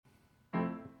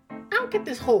don't get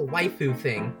this whole waifu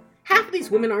thing. Half of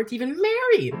these women aren't even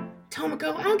married.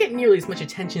 Tomoko, I don't get nearly as much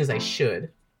attention as I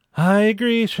should. I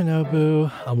agree,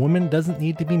 Shinobu. A woman doesn't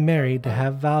need to be married to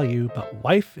have value, but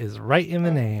wife is right in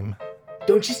the name.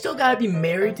 Don't you still gotta be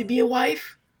married to be a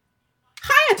wife?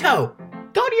 Hayato!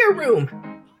 Go to your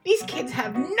room! These kids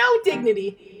have no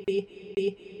dignity.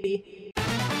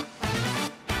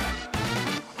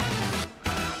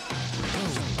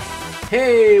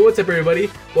 Hey, what's up everybody?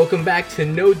 Welcome back to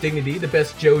No Dignity, the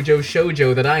best JoJo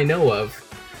shoujo that I know of.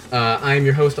 I'm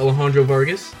your host, Alejandro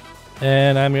Vargas.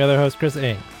 And I'm your other host, Chris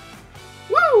Ng.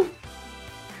 Woo!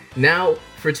 Now,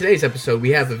 for today's episode, we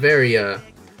have a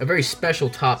very special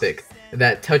topic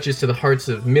that touches to the hearts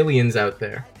of millions out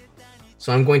there.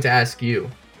 So I'm going to ask you,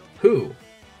 who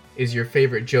is your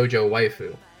favorite JoJo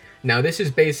waifu? Now, this is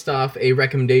based off a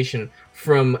recommendation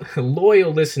from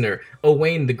loyal listener,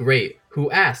 Owain the Great,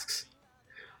 who asks,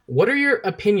 what are your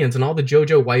opinions on all the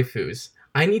JoJo waifus?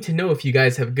 I need to know if you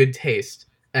guys have good taste.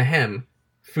 Ahem,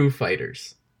 Foo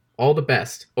Fighters. All the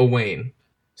best, Owain.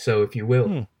 So, if you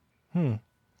will.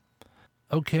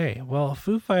 Okay, well,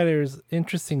 Foo Fighters,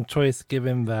 interesting choice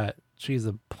given that she's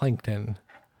a plankton.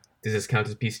 Does this count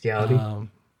as bestiality?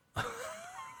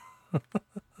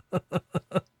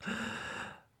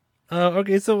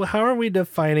 Okay, so how are we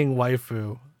defining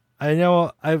waifu? I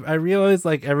know I realize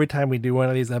like every time we do one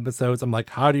of these episodes, I'm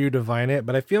like, how do you define it?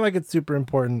 But I feel like it's super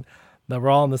important that we're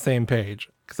all on the same page,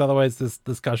 because otherwise this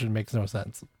discussion makes no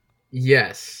sense.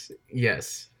 Yes.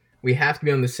 We have to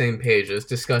be on the same page. This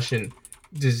discussion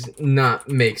does not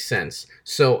make sense.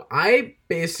 So I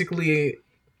basically,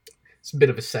 it's a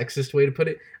bit of a sexist way to put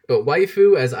it, but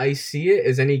waifu, as I see it,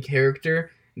 is any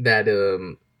character that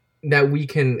that we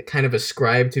can kind of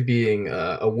ascribe to being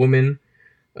a woman,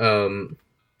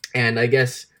 and I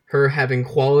guess her having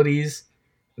qualities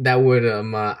that would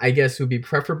I guess would be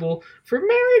preferable for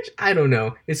marriage. I don't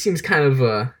know. It seems kind of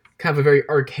a very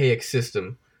archaic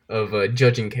system of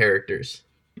judging characters.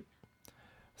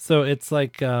 So it's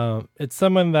like it's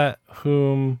someone that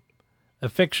whom a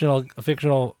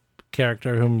fictional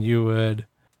character whom you would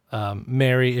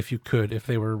marry if you could, if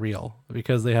they were real,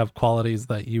 because they have qualities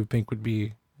that you think would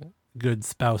be good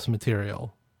spouse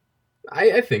material.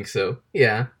 I think so.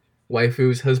 Yeah,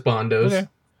 waifus, husbandos. Okay.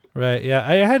 Right.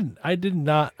 Yeah. I did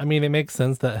not. I mean, it makes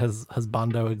sense that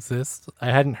husbando exists.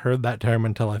 I hadn't heard that term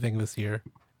until I think this year.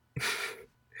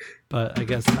 But I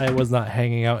guess I was not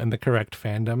hanging out in the correct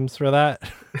fandoms for that.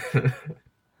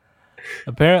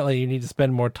 Apparently, you need to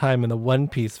spend more time in the One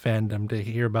Piece fandom to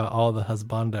hear about all the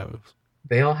husbandos.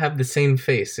 They all have the same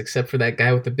face, except for that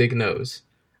guy with the big nose.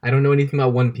 I don't know anything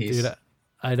about One Piece. Dude,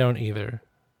 I don't either.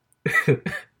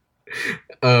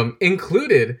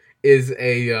 Included is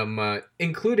a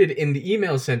included in the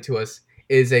email sent to us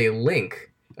is a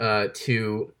link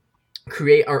to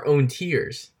create our own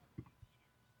tiers.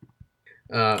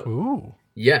 Ooh.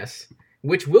 Yes,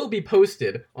 which will be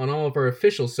posted on all of our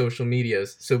official social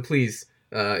medias. So please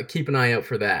keep an eye out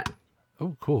for that.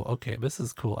 Oh, cool. Okay, this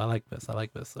is cool. I like this.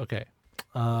 Okay.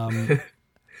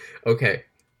 Okay,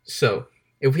 so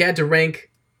if we had to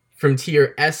rank from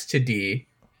tier S to D,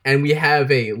 and we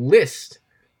have a list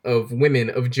of women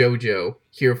of JoJo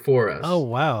here for us. Oh,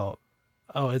 wow.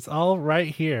 Oh, it's all right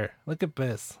here. Look at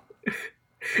this.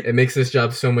 It makes this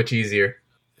job so much easier.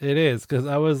 It is, because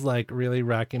I was like really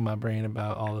racking my brain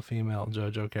about all the female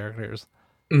JoJo characters.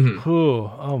 Mm-hmm. Ooh,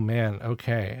 oh man,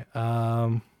 okay.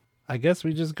 I guess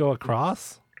we just go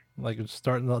across, like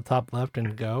start in the top left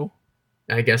and go.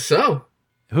 I guess so.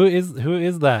 Who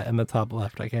is that in the top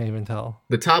left? I can't even tell.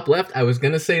 The top left, I was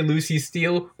gonna say Lucy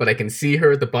Steele, but I can see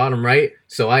her at the bottom right,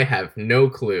 so I have no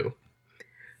clue.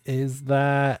 Is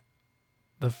that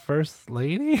the first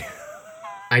lady?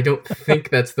 I don't think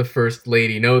that's the first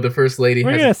lady. No, the first lady.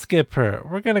 We're gonna skip her.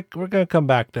 We're gonna come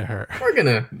back to her.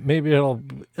 Maybe it'll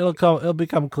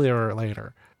become clearer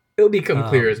later. It'll become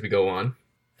clear as we go on.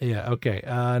 Yeah. Okay.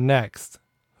 Next,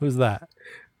 who's that?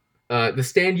 The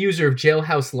stand user of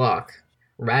Jailhouse Lock,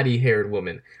 ratty-haired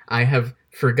woman. I have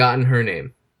forgotten her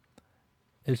name.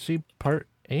 Is she part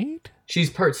 8? She's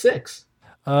part 6.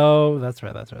 Oh, that's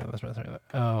right.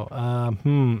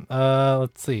 Oh,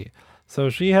 let's see. So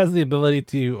she has the ability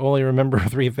to only remember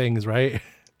 3 things, right?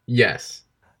 Yes.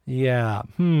 Yeah.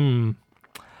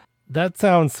 That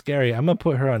sounds scary. I'm gonna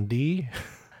put her on D.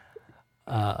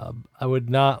 I would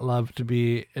not love to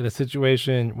be in a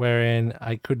situation wherein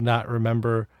I could not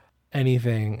remember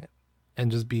anything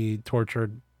and just be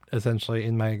tortured essentially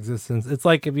in my existence. It's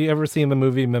like, if you ever seen the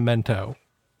movie Memento.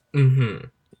 Mm-hmm.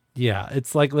 Yeah,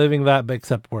 it's like living that, but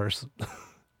except worse.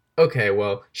 Okay,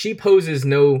 well, she poses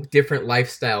no different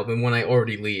lifestyle than one I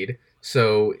already lead,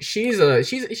 so she's a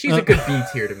good B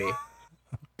tier to me.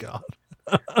 God.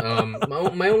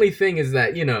 My only thing is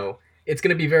that, it's going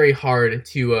to be very hard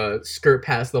to skirt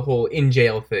past the whole in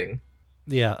jail thing.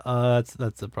 Yeah,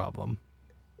 that's a problem.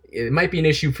 It might be an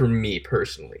issue for me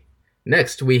personally.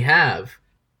 Next, we have.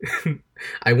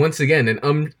 I once again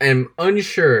am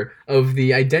unsure of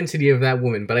the identity of that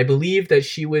woman, but I believe that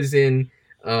she was in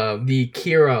the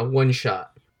Kira one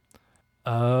shot.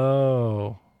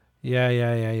 Oh,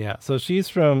 yeah. So she's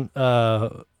from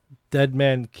Dead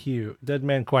Man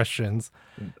Questions,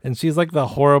 and she's like the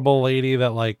horrible lady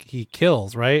that like he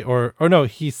kills, right? Or no,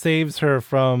 he saves her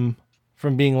from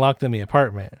being locked in the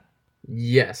apartment.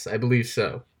 Yes, I believe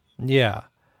so. Yeah,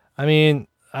 I mean,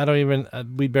 I don't even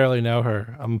we barely know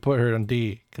her. I'm gonna put her on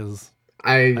D because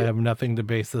I I have nothing to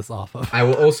base this off of. I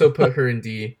will also put her in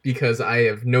D because I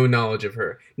have no knowledge of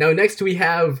her. Now, next we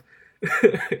have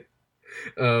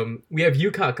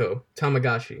Yukako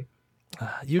Tamagashi.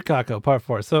 Yukako Part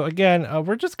 4. So again,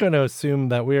 we're just going to assume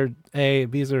that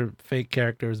these are fake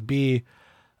characters. B,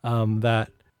 that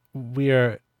we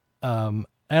are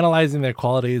analyzing their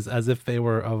qualities as if they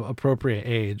were of appropriate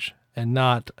age and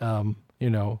not,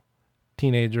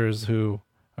 teenagers who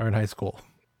are in high school.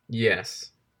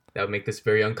 Yes, that would make this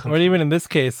very uncomfortable. Or even in this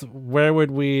case, where would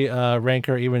we rank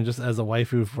her even just as a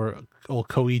waifu for old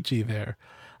Koichi there?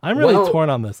 I'm really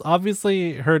torn on this.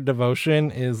 Obviously, her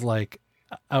devotion is like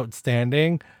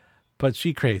outstanding, but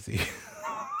she crazy.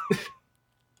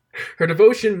 Her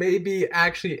devotion may be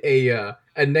actually a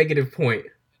negative point,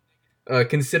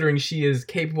 considering she is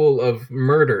capable of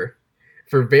murder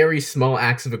for very small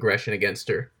acts of aggression against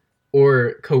her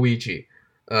or Koichi.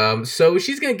 So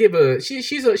she's gonna give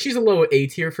she's a low A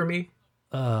tier for me.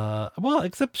 Well,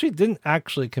 except she didn't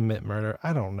actually commit murder.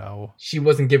 I don't know. She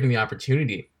wasn't given the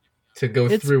opportunity to go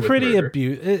through with pretty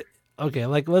murder. Okay,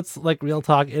 let's real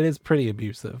talk. It is pretty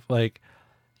abusive. Like,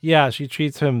 yeah, she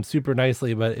treats him super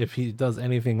nicely, but if he does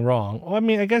anything wrong, well, I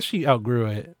mean, I guess she outgrew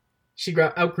it. She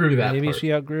outgrew that. Maybe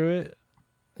she outgrew it.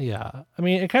 Yeah, I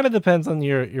mean, it kind of depends on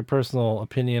your personal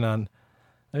opinion on.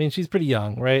 I mean, she's pretty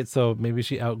young, right? So maybe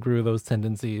she outgrew those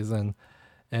tendencies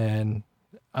and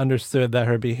understood that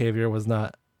her behavior was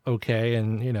not okay,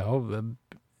 and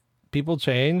people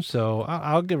change. So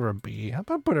I'll give her a B. How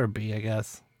about put her a B? I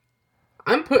guess.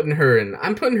 I'm putting her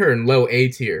in low A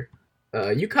tier.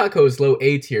 Yukako is low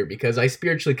A tier because I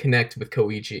spiritually connect with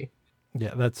Koichi.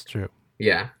 Yeah, that's true.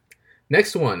 Yeah.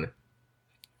 Next one.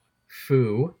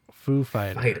 Foo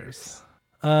Fighters.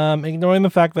 Ignoring the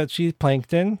fact that she's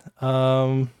plankton,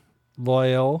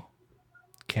 loyal,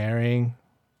 caring.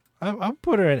 I'll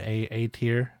put her in A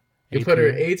tier. You put her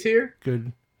in A tier?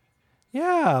 Good.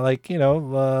 Yeah, like,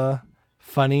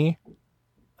 funny,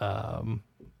 kind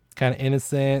of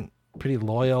innocent, pretty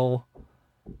loyal,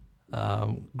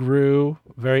 grew,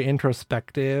 very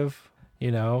introspective,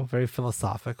 very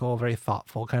philosophical, very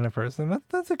thoughtful kind of person.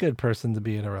 That's a good person to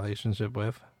be in a relationship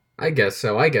with. I guess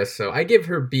so. I give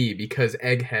her B because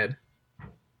egghead.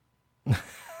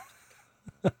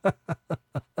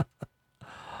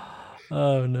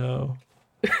 Oh, no.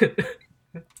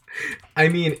 I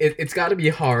mean, it's got to be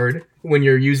hard when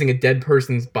you're using a dead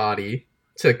person's body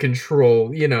to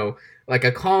control, like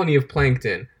a colony of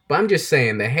plankton. But I'm just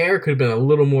saying, the hair could have been a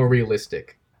little more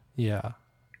realistic. Yeah.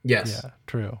 Yes. Yeah,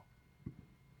 true.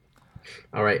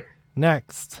 All right.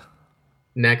 Next,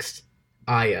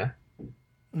 Aya.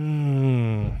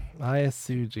 Aya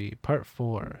Tsuji, Part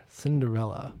 4,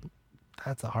 Cinderella.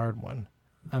 That's a hard one.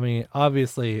 I mean,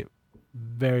 obviously,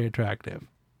 very attractive.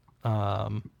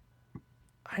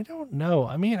 I don't know.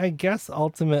 I mean, I guess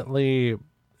ultimately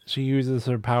she uses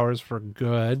her powers for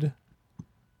good.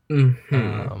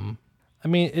 Mm-hmm. I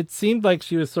mean, it seemed like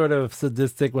she was sort of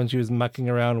sadistic when she was mucking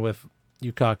around with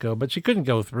Yukako, but she couldn't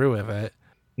go through with it.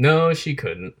 No, she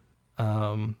couldn't.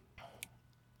 I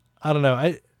don't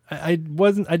know. I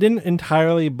didn't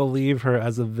entirely believe her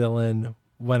as a villain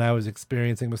when I was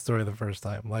experiencing the story the first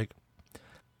time. Like,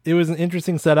 it was an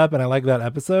interesting setup and I liked that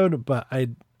episode, but I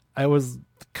was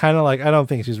kind of like, I don't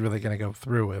think she's really going to go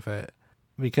through with it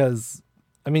because,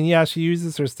 I mean, yeah, she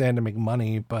uses her stand to make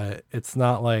money, but it's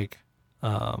not like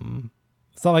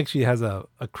she has a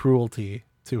cruelty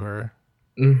to her.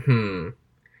 Mm-hmm.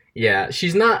 Yeah,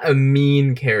 she's not a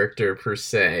mean character per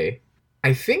se.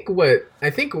 I think what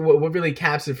really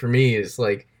caps it for me is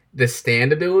like the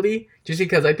stand ability, just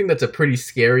because I think that's a pretty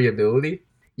scary ability.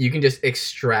 You can just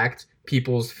extract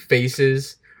people's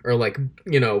faces or like,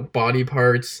 body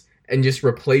parts and just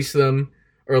replace them,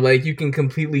 or like you can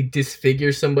completely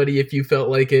disfigure somebody if you felt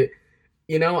like it.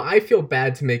 I feel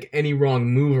bad to make any wrong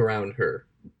move around her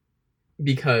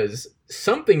because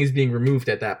something is being removed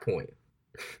at that point.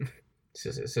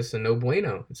 It's just a no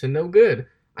bueno. It's a no good.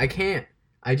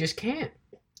 I just can't.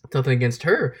 Nothing against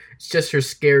her. It's just her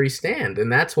scary stand, and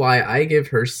that's why I give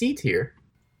her C tier.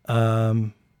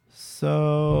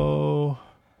 So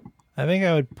I think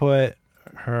I would put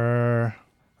her.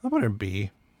 I'll put her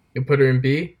B. You put her in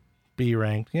B. B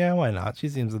ranked. Yeah, why not? She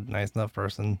seems a nice enough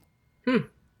person.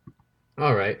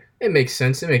 All right, it makes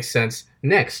sense. It makes sense.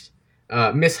 Next,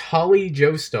 Miss Holly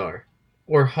Joestar,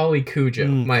 or Holly Cujo.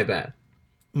 Mm, My bad.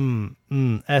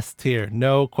 S tier.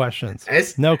 No questions.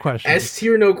 S No questions. S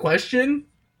tier, no question.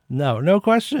 No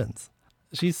questions.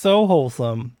 She's so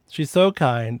wholesome. She's so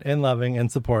kind and loving and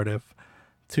supportive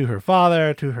to her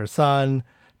father, to her son,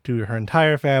 to her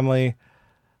entire family.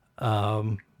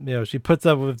 She puts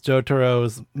up with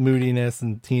Jotaro's moodiness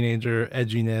and teenager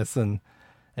edginess and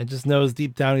just knows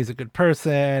deep down he's a good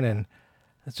person and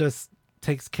it just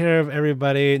takes care of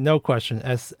everybody. No question.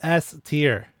 S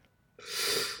tier.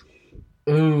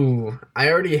 Ooh, I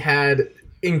already had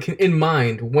in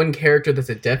mind one character that's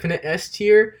a definite S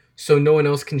tier, so no one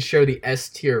else can share the S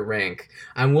tier rank.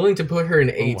 I'm willing to put her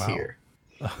in A wow. tier.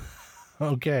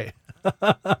 Okay.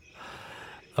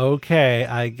 Okay,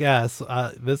 I guess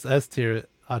this S tier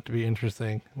ought to be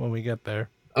interesting when we get there.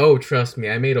 Oh, trust me,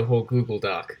 I made a whole Google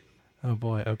Doc. Oh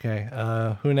boy. Okay.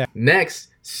 Who next? Next,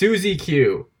 Susie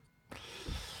Q.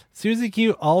 Susie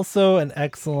Q, also an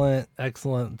excellent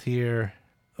tier.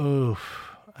 Oof,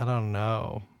 I don't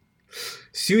know.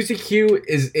 Susie Q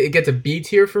it gets a B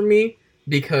tier for me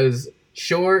because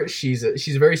sure she's a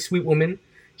very sweet woman.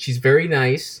 She's very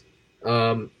nice.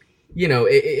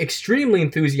 Extremely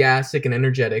enthusiastic and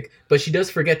energetic, but she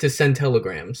does forget to send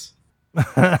telegrams.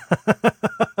 I'm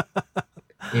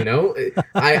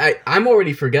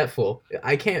already forgetful.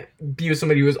 I can't be with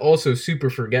somebody who is also super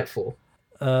forgetful.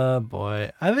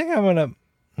 Boy, I think I'm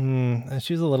gonna.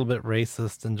 She's a little bit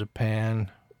racist in Japan.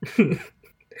 I'm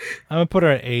gonna put her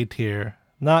at A tier.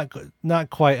 Not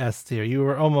quite S tier. You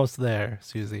were almost there,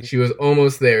 Susie. She was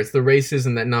almost there. It's the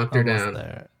racism that knocked her down.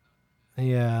 There.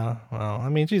 Yeah. Well, I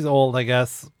mean, she's old, I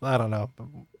guess. I don't know.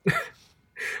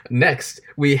 Next,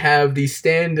 we have the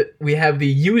stand. We have the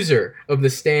user of the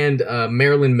stand,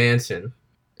 Marilyn Manson.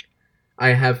 I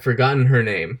have forgotten her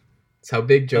name. It's how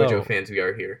big JoJo fans we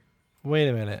are here. Wait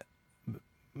a minute.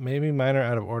 Maybe mine are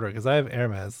out of order because I have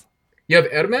Hermes. You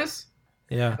have Hermes?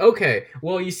 Yeah. Okay.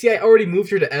 Well, you see, I already moved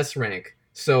her to S rank,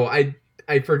 so I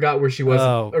forgot where she was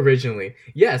originally.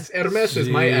 Yes, Hermes is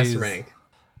my S rank.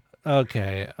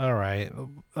 Okay. All right.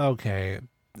 Okay.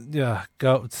 Yeah.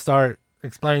 Go start.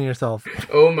 Explain yourself.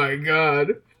 Oh my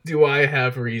god. Do I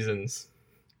have reasons?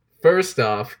 First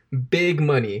off, big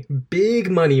money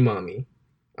mommy.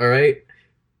 All right?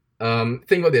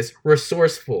 Think about this.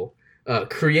 Resourceful,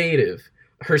 creative.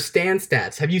 Her stand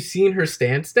stats. Have you seen her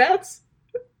stand stats?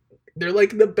 They're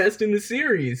like the best in the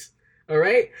series. All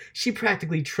right? She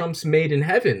practically trumps Made in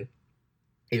Heaven.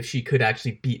 If she could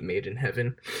actually beat Made in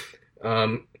Heaven.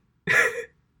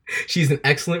 She's an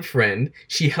excellent friend.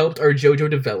 She helped our JoJo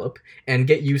develop and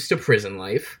get used to prison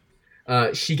life.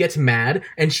 She gets mad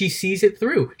and she sees it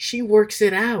through. She works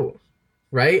it out,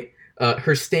 right?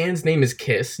 Her stand's name is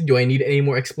Kiss. Do I need any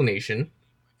more explanation?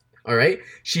 All right?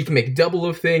 She can make double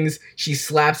of things. She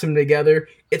slaps them together.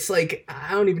 It's like,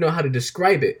 I don't even know how to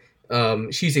describe it.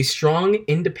 She's a strong,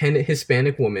 independent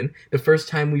Hispanic woman. The first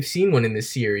time we've seen one in this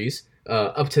series.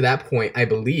 Up to that point, I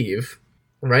believe.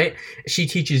 Right? She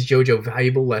teaches JoJo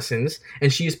valuable lessons,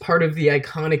 and she is part of the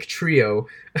iconic trio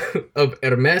of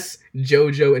Hermes,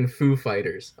 JoJo, and Foo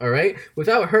Fighters. All right?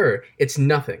 Without her, it's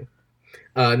nothing.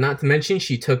 Not to mention,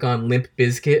 she took on Limp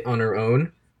Bizkit on her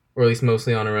own, or at least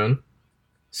mostly on her own.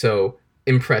 So,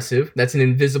 impressive. That's an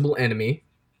invisible enemy.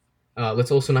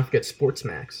 Let's also not forget Sports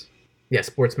Max. Yeah,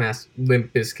 Sports Max,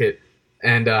 Limp Bizkit,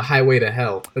 and Highway to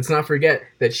Hell. Let's not forget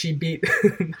that she beat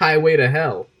Highway to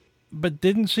Hell. But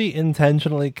didn't she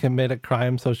intentionally commit a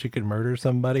crime so she could murder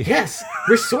somebody? Yes!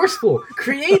 Resourceful!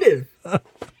 Creative!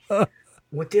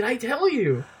 What did I tell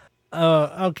you?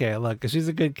 Okay, look, she's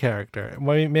a good character.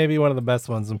 Maybe one of the best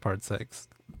ones in Part 6.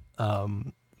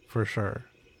 For sure.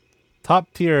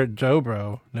 Top tier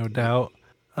Jobro, no doubt.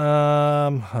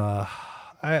 I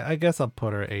guess I'll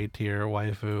put her A tier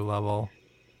waifu level.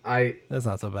 That's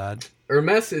not so bad.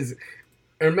 Hermes is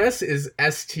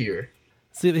S tier.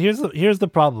 See, here's the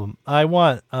problem. I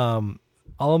want all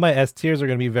of my S tiers are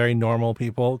going to be very normal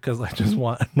people because I just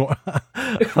want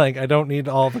like I don't need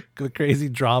all the crazy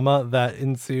drama that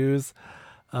ensues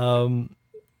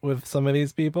with some of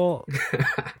these people.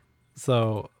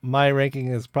 So my ranking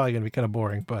is probably going to be kind of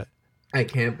boring, but I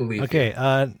can't believe. Okay,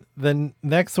 the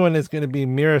next one is going to be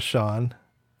Mirashan,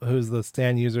 who's the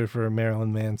stand user for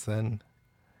Marilyn Manson,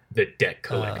 the debt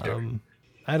collector.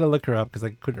 I had to look her up because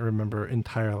I couldn't remember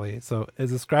entirely. So,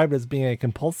 is described as being a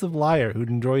compulsive liar who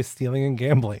enjoys stealing and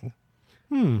gambling.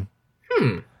 Hmm.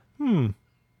 Hmm. Hmm.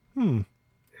 Hmm.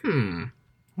 Hmm.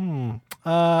 Hmm.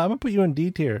 I'm gonna put you in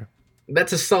D tier.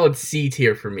 That's a solid C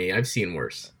tier for me. I've seen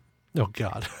worse. Oh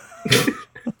God.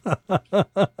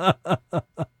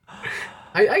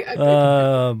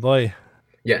 Boy.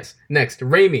 Yes. Next,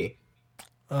 Raimi.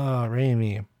 Oh,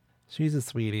 Raimi. She's a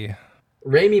sweetie.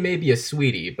 Raimi may be a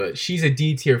sweetie, but she's a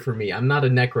D tier for me. I'm not a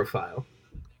necrophile.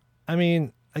 I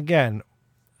mean, again,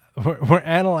 we're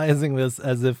analyzing this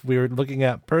as if we were looking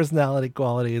at personality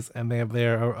qualities and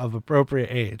they're of appropriate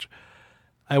age.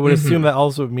 I would assume that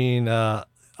also would mean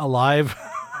alive.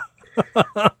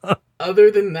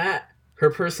 Other than that, her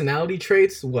personality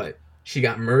traits, what? She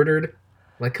got murdered?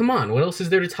 Like, come on, what else is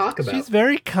there to talk about? She's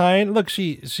very kind. Look,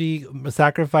 she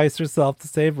sacrificed herself to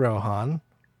save Rohan.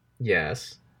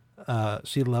 Yes.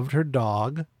 She loved her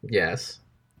dog. Yes.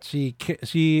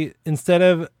 She instead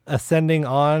of ascending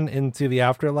on into the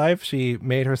afterlife, she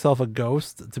made herself a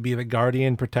ghost to be the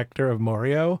guardian protector of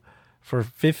Morio for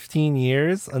 15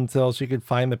 years until she could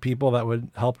find the people that would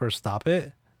help her stop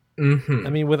it. Mm-hmm. I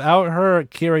mean, without her,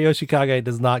 Kira Yoshikage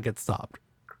does not get stopped.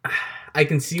 I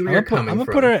can see where you're coming from. I'm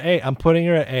gonna put her at A. I'm putting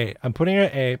her at A. I'm putting her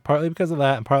at A, partly because of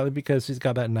that, and partly because she's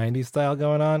got that 90s style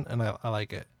going on, and I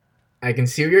like it. I can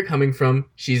see where you're coming from.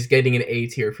 She's getting an A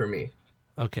tier for me.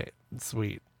 Okay,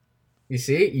 sweet. You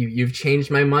see? You've changed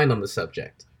my mind on the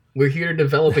subject. We're here to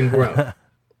develop and grow.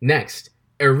 Next,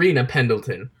 Irina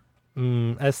Pendleton.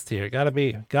 S tier. Gotta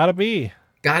be. Gotta be.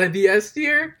 Gotta be S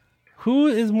tier? Who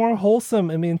is more wholesome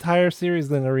in the entire series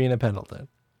than Irina Pendleton?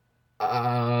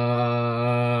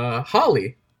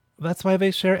 Holly. That's why they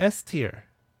share S tier.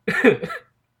 But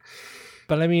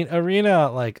I mean, Irina,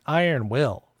 like, iron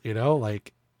will, you know?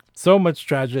 Like, so much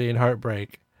tragedy and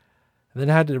heartbreak. And then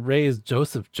had to raise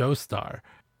Joseph Joestar.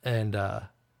 And,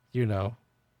 you know.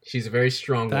 She's a very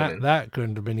strong woman. That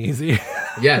couldn't have been easy.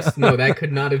 Yes, no, that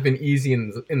could not have been easy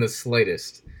in the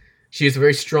slightest. She is a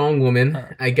very strong woman.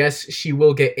 I guess she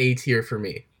will get A tier for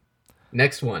me.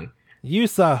 Next one.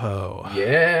 Yusaho.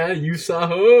 Yeah,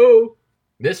 Yusaho.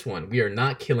 This one, we are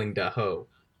not killing Daho.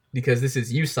 Because this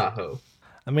is Yusaho.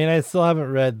 I mean, I still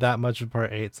haven't read that much of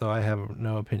part 8, so I have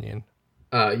no opinion.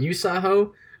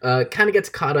 Yusaho kind of gets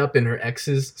caught up in her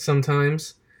exes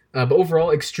sometimes. But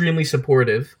overall, extremely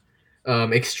supportive.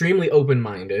 Extremely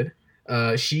open-minded.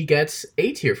 She gets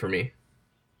A tier for me.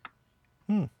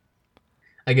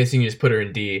 I guess you can just put her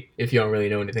in D if you don't really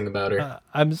know anything about her.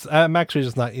 I'm actually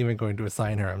just not even going to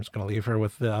assign her. I'm just going to leave her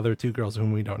with the other two girls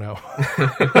whom we don't know.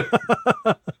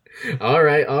 All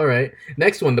right.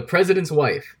 Next one, the president's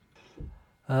wife.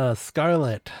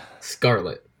 Scarlet.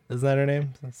 Scarlet. Is that her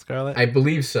name? Scarlet? I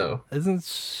believe so. Isn't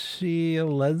she a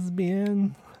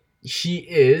lesbian? She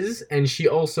is, and she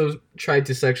also tried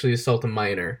to sexually assault a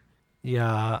minor.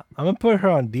 Yeah, I'm going to put her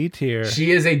on D tier.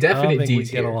 She is a definite D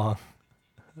tier. Get along.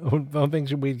 I don't think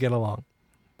we'd get along.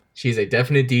 She's a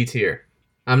definite D tier.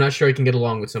 I'm not sure I can get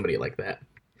along with somebody like that.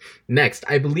 Next,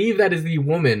 I believe that is the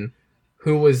woman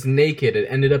who was naked and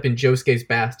ended up in Josuke's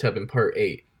bathtub in part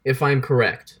 8, if I'm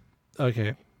correct.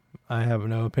 Okay. I have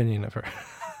no opinion of her.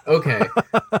 Okay.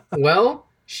 Well,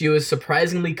 she was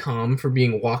surprisingly calm for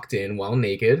being walked in while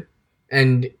naked,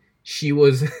 and she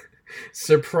was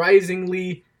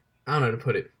surprisingly, I don't know how to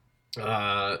put it,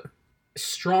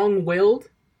 strong-willed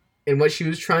in what she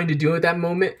was trying to do at that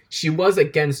moment. She was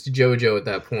against JoJo at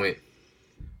that point.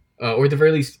 Or at the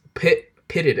very least,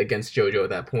 pitted against JoJo at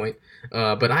that point.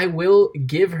 But I will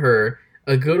give her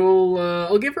a good old,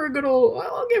 I'll give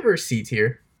her C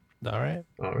tier. All right.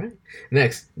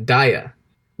 Next, Daya.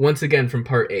 Once again from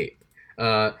part 8.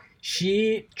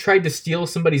 She tried to steal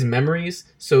somebody's memories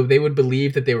so they would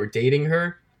believe that they were dating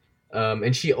her.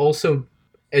 And she also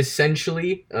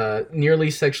essentially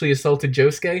nearly sexually assaulted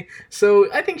Josuke.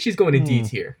 So I think she's going to D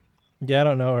tier. Yeah, I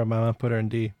don't know her. Mama put her in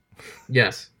D.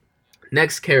 Yes.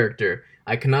 Next character.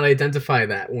 I cannot identify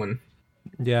that one.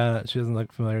 Yeah, she doesn't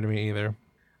look familiar to me either.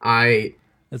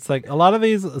 It's like a lot of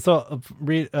these. So,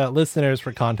 listeners,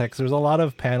 for context, there's a lot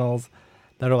of panels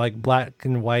that are like black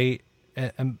and white,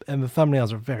 and the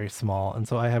thumbnails are very small, and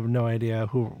so I have no idea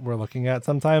who we're looking at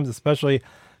sometimes, especially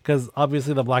because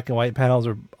obviously the black and white panels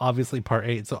are obviously part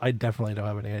 8, so I definitely don't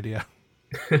have any idea.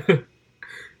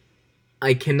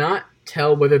 I cannot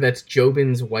tell whether that's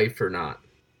Jobin's wife or not.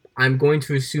 I'm going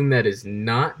to assume that is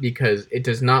not, because it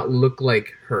does not look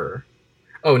like her.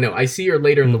 Oh no, I see her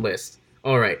later in the list.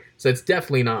 Alright, so it's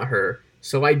definitely not her.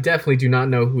 So I definitely do not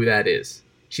know who that is.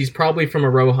 She's probably from a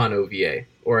Rohan OVA,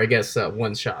 or I guess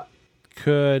One Shot.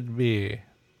 Could be,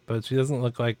 but she doesn't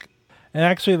look like... And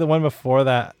actually the one before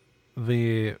that,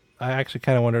 the I actually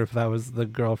kind of wonder if that was the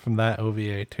girl from that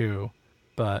OVA too,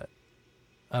 but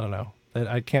I don't know.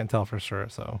 I can't tell for sure.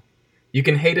 So You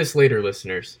can hate us later,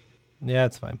 listeners. yeah,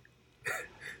 it's fine.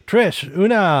 Trish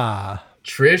Una.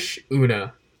 Trish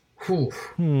Una. Whew.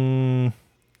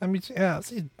 I mean, yeah,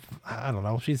 I don't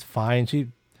know. She's fine. She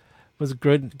was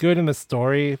good in the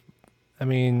story. I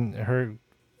mean,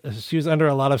 she was under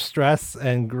a lot of stress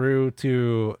and grew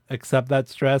to accept that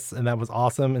stress, and that was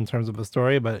awesome in terms of the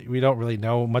story. But we don't really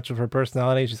know much of her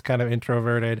personality. She's kind of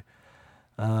introverted.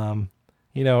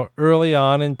 Early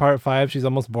on in part 5, she's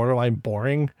almost borderline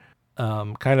boring,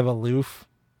 kind of aloof.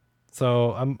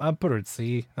 So I'm put her at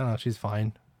C. I don't know. She's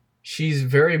fine. She's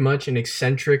very much an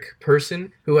eccentric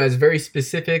person who has very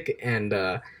specific and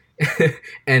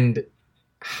and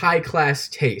high class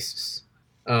tastes.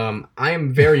 I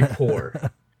am very poor.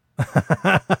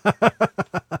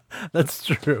 That's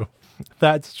true.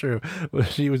 That's true.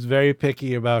 She was very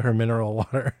picky about her mineral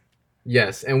water.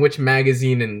 Yes, and which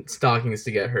magazine and stockings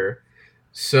to get her.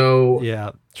 So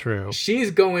yeah, true.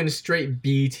 She's going straight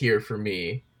B tier for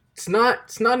me. It's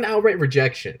not an outright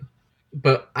rejection,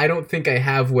 but I don't think I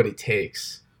have what it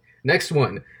takes. Next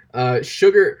one,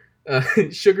 Sugar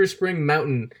Spring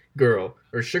Mountain Girl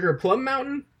or Sugar Plum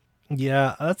Mountain.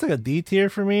 Yeah, that's like a D tier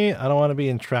for me. I don't want to be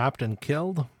entrapped and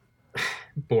killed.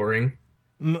 Boring.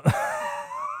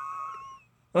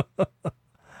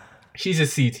 She's a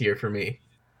C tier for me.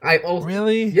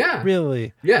 Really? Yeah.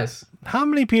 Really? Yes. How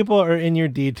many people are in your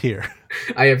D tier?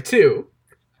 I have 2.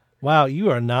 Wow, you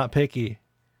are not picky.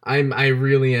 I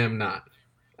really am not.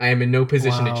 I am in no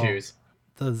position to choose.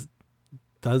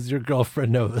 Does your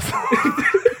girlfriend know this?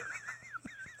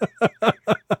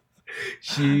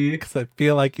 Because I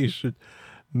feel like you should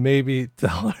maybe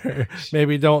tell her.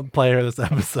 Maybe don't play her this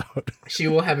episode. She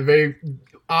will have a very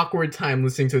awkward time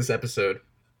listening to this episode.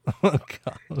 Oh,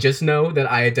 God. Just know that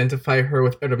I identify her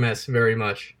with Hermes very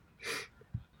much.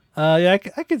 Yeah,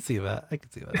 I can see that. I can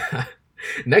see that.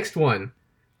 Next one.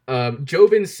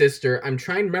 Jobin's sister. I'm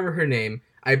trying to remember her name.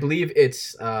 I believe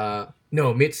it's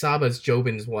Mitsaba's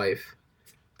Jobin's wife.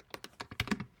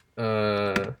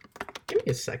 Give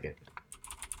me a second.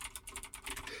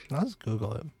 I'll just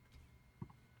Google it.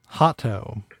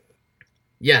 Hato.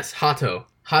 Yes, Hato.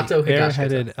 Hato the Higashikata.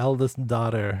 Airheaded eldest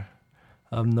daughter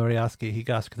of Noriaki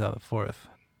Higashikata IV.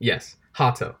 Yes,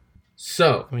 Hato.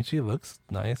 So, I mean, she looks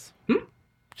nice.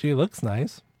 She looks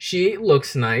nice. She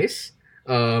looks nice.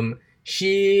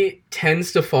 She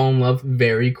tends to fall in love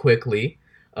very quickly.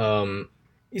 You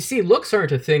see, looks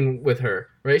aren't a thing with her,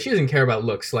 right? She doesn't care about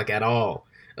looks, like, at all.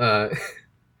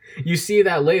 You see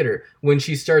that later when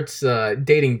she starts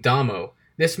dating Damo.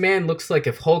 This man looks like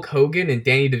if Hulk Hogan and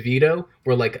Danny DeVito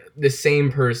were, like, the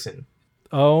same person.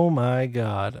 Oh my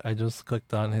God. I just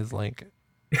clicked on his link.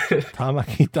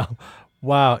 Tamaki Damo.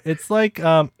 Wow. It's like,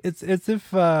 it's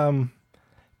if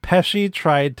Pesci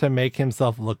tried to make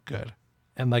himself look good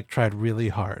and, like, tried really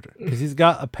hard. Because he's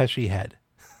got a Pesci head.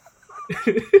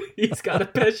 He's got a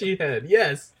Pesci head,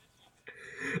 yes.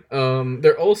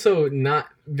 They're also not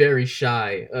very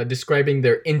shy, describing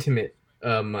their intimate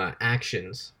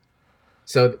actions.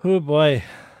 So, oh boy,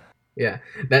 yeah,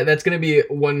 that's gonna be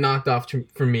one knocked off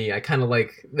for me. I kind of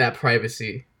like that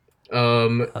privacy.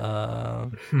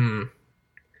 I'll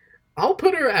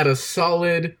put her at a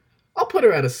solid. I'll put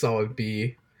her at a solid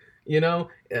B. You know.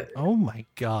 Oh my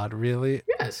God, really?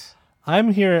 Yes.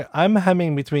 I'm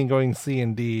hemming between going C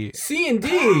and D. C and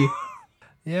D.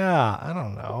 Yeah, I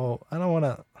don't know. I don't want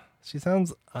to. She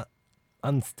sounds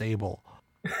unstable.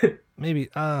 Maybe.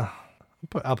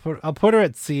 I'll put her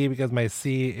at C because my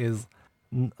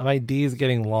D is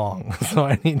getting long, so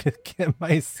I need to get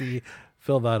my C,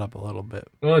 fill that up a little bit.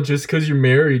 Oh, just because you're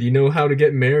married, you know how to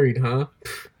get married, huh?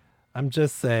 I'm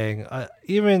just saying.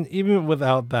 Even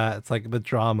without that, it's like the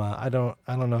drama. I don't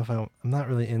know if I'm not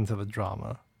really into the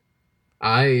drama.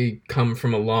 I come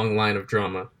from a long line of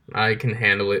drama. I can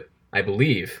handle it, I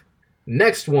believe.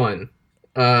 Next one.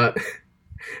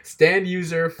 Stand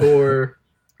user for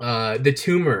the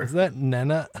tumor. Is that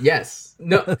Nena? Yes.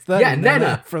 No. Is that yeah,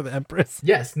 Nena for the Empress?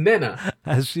 Yes, Nena.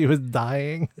 As she was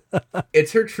dying.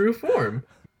 It's her true form.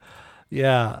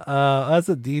 Yeah. That's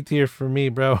a D tier for me,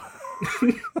 bro.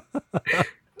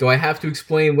 Do I have to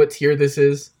explain what tier this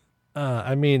is?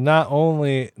 I mean, not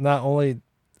only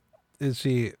is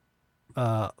she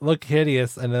look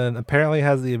hideous and then apparently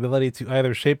has the ability to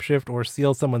either shapeshift or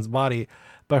seal someone's body,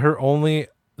 but her only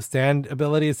stand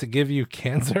ability is to give you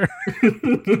cancer.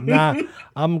 Nah,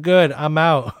 I'm good. I'm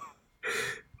out.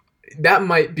 That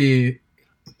might be.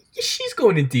 She's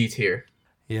going to D tier.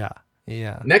 Yeah.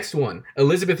 Next one,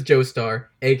 Elizabeth Joestar,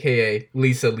 aka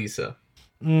Lisa.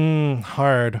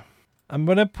 Hard. I'm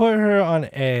gonna put her on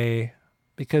A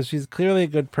because she's clearly a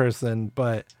good person,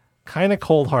 but kind of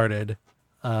cold-hearted.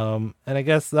 And I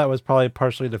guess that was probably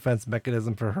partially a defense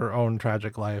mechanism for her own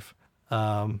tragic life.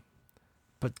 Um,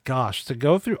 but gosh, to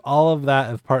go through all of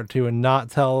that as part two and not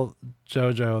tell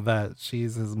Jojo that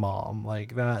she's his mom,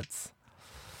 like that's,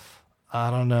 I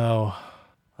don't know.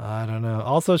 I don't know.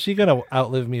 Also, she's gonna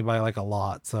outlive me by like a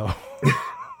lot, so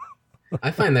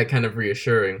I find that kind of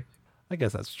reassuring. I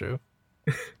guess that's true.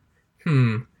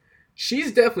 Hmm.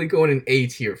 She's definitely going in A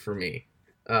tier for me.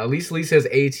 Lisa Lee says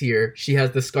A tier. She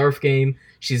has the scarf game.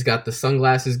 She's got the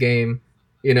sunglasses game.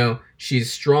 You know,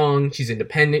 she's strong. She's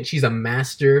independent. She's a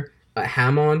master at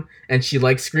Hamon, and she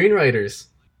likes screenwriters.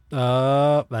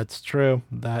 That's true.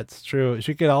 That's true.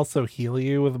 She could also heal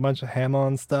you with a bunch of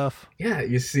ham-on stuff. Yeah,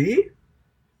 you see?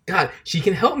 God, she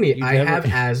can help me. You I never- have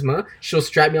asthma. She'll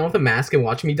strap me on with a mask and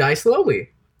watch me die slowly.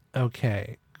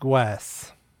 Okay,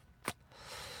 Gwess.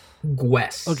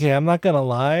 Gwess. Okay, I'm not gonna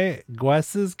lie.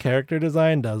 Gwess's character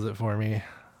design does it for me.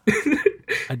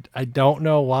 I don't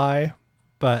know why,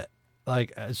 but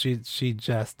like she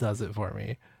just does it for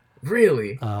me.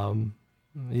 Really?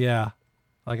 Yeah,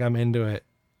 like I'm into it.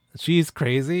 She's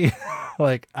crazy,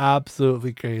 like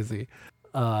absolutely crazy.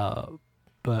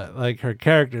 But like her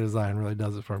character design really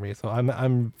does it for me. So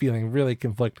I'm feeling really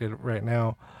conflicted right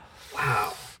now.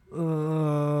 Wow.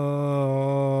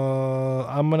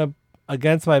 I'm gonna,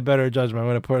 against my better judgment, I'm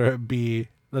gonna put her at B.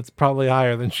 That's probably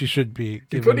higher than she should be,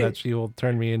 given that she will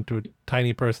turn me into a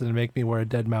tiny person and make me wear a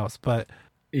dead mouse. But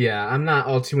yeah, I'm not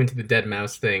all too into the dead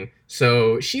mouse thing.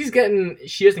 So she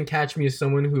doesn't catch me as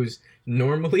someone who's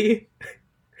normally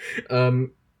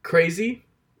crazy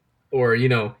or,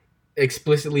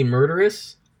 explicitly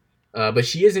murderous. But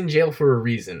she is in jail for a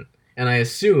reason. And I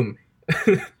assume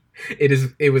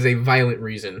it was a violent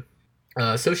reason.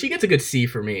 So she gets a good C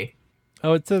for me.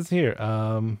 oh, it says here,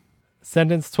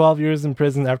 sentenced 12 years in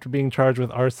prison after being charged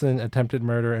with arson, attempted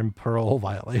murder, and parole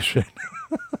violation.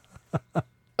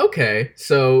 Okay,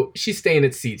 so she's staying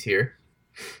at C tier.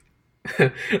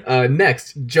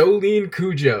 Next, Jolene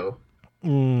Cujo.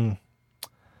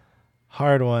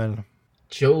 Hard one.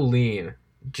 Jolene.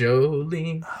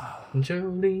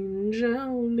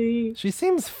 She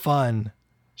seems fun.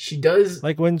 She does.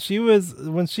 Like when she was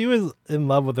in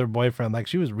love with her boyfriend, like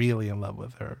she was really in love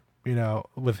with her,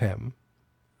 with him,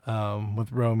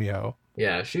 with Romeo.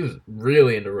 Yeah, she was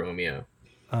really into Romeo.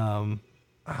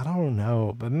 I don't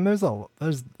know, but then there's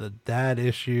the dad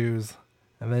issues,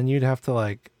 and then you'd have to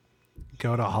like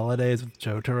go to holidays with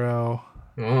Jotaro.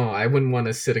 Oh, I wouldn't want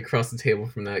to sit across the table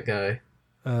from that guy.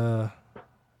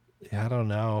 Yeah, I don't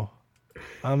know.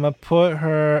 I'm gonna put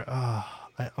her.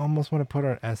 I almost want to put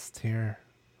her in S tier.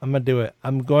 I'm gonna do it.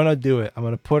 I'm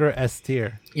gonna put her S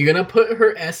tier. You're gonna put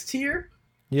her S tier?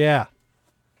 Yeah.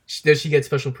 Does she get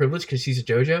special privilege because she's a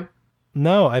JoJo?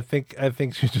 No, I think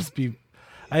she'd just be.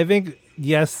 I think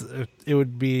yes, it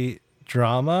would be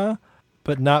drama,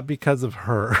 but not because of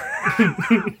her.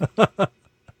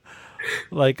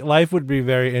 Like life would be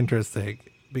very interesting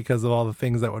because of all the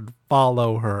things that would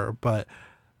follow her, but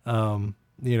at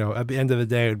the end of the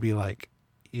day, it would be like,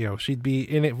 she'd be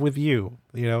in it with you.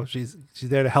 She's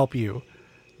there to help you,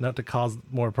 not to cause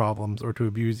more problems or to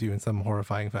abuse you in some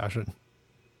horrifying fashion.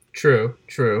 True.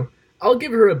 I'll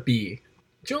give her a B.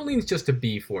 Jolene's just a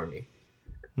B for me.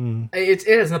 It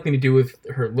has nothing to do with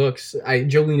her looks.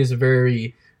 Jolene is a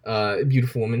very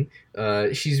beautiful woman.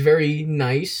 She's very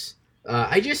nice.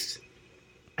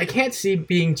 I can't see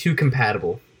being too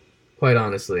compatible, quite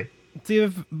honestly. See,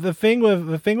 the thing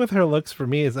with her looks for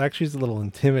me is actually a little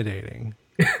intimidating.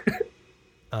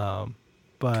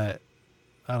 But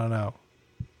I don't know.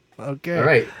 Okay. All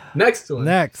right. Next one.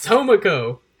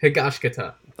 Tomoko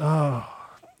Higashikata. Oh,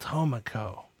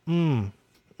 Tomoko.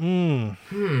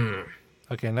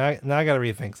 Okay, now I gotta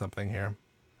rethink something here.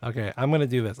 Okay, I'm gonna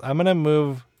do this. I'm gonna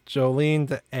move Jolene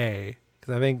to A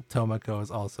because I think Tomoko is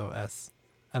also S,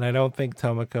 and I don't think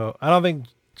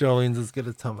Jolene's as good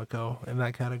as Tomoko in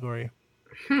that category.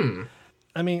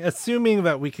 I mean, assuming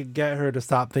that we could get her to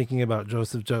stop thinking about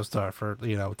Joseph Joestar for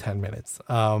 10 minutes.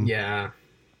 Yeah.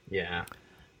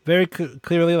 Very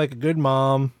clearly like a good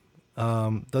mom.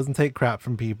 Doesn't take crap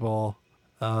from people.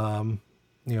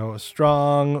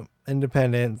 Strong,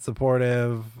 independent,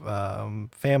 supportive,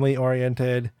 family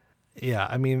oriented. Yeah,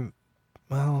 I mean,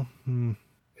 well,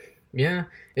 yeah,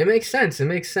 it makes sense.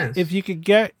 If you could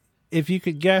get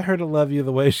her to love you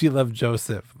the way she loved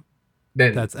Joseph,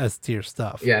 then that's S tier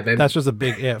stuff. Yeah, that's just a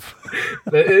big if.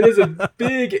 It is a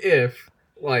big if.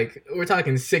 Like, we're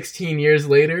talking 16 years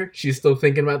later, she's still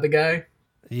thinking about the guy.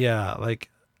 Yeah, like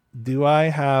Do I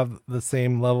have the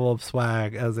same level of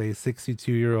swag as a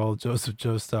 62-year-old Joseph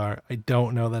Joestar? I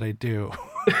don't know that I do.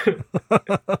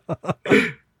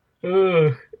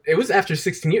 It was after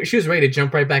 16 years. She was ready to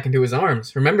jump right back into his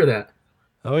arms. Remember that?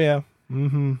 Oh yeah.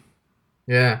 Mm-hmm.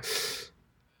 Yeah.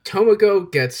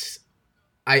 Tomoko gets.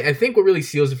 I think what really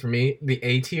seals it for me, the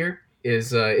A tier, is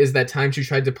that time she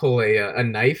tried to pull a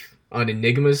knife on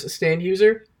Enigma's stand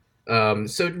user.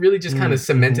 So it really just kind of Mm-hmm.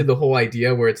 cemented the whole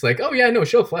idea where it's like, oh yeah, no,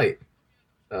 she'll fight.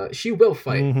 She will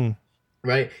fight, Mm-hmm.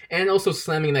 right? And also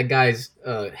slamming that guy's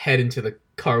head into the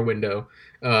car window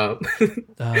uh,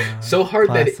 so hard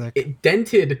that it, Classic. it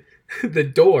dented the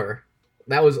door.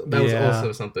 That was Yeah.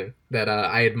 also something that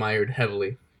I admired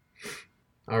heavily.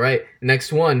 All right,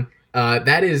 next one.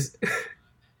 That's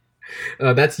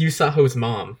Yusaho's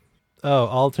mom. Oh,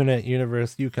 alternate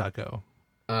universe Yukako.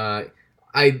 Uh,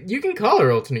 you can call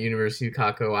her alternate universe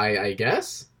Yukako. I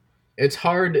guess it's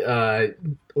hard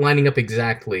lining up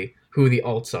exactly who the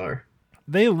alts are.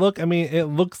 They look. I mean, it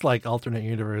looks like alternate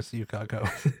universe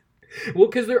Yukako. Well,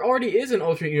 because there already is an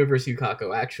alternate universe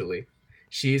Yukako. Actually,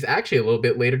 she's actually a little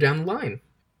bit later down the line.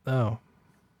 Oh.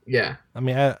 Yeah. I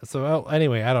mean,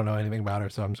 anyway, I don't know anything about her,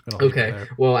 so I'm just gonna leave it Okay. there.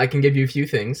 Well, I can give you a few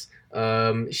things.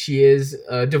 She is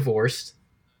divorced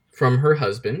from her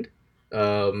husband.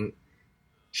 Um,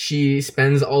 she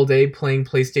spends all day playing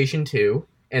PlayStation 2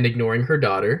 and ignoring her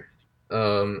daughter.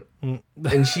 Um, Mm.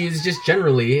 and she's just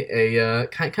generally a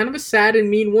kind of a sad and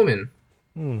mean woman.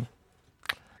 Hmm.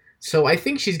 So I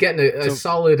think she's getting So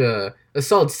a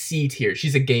solid C tier.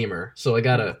 She's a gamer, so I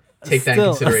gotta take that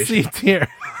in still a consideration. C tier.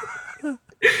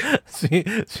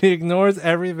 she ignores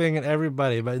everything and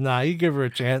everybody, but nah, you give her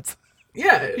a chance.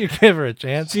 Yeah, You give her a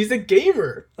chance. she's a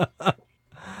gamer.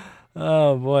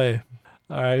 Oh boy.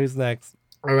 All right, who's next?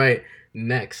 All right,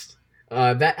 next.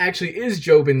 That actually is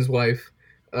Jobin's wife.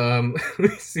 Let me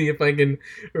see if I can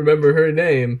remember her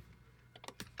name.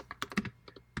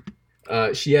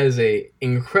 She has a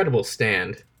incredible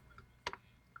stand,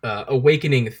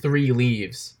 Awakening Three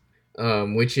Leaves,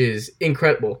 which is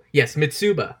incredible. Yes,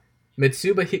 Mitsuba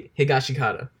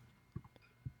Higashikata.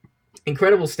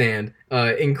 Incredible stand,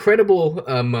 incredible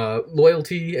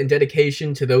loyalty and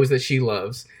dedication to those that she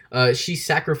loves. She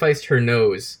sacrificed her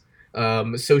nose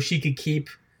so she could keep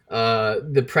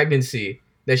the pregnancy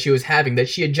that she was having that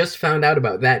she had just found out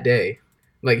about that day.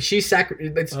 Like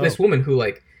this Oh, woman who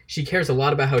like she cares a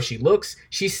lot about how she looks.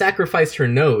 She sacrificed her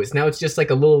nose. Now it's just like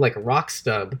a little like rock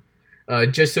stub,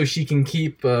 just so she can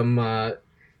keep that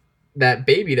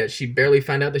baby that she barely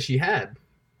found out that she had.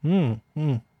 hmm.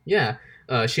 Yeah,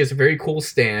 she has a very cool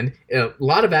stand. A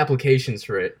lot of applications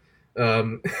for it.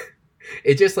 Um,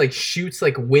 it just like shoots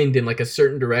like wind in like a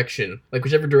certain direction, like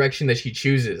whichever direction that she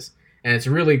chooses, and it's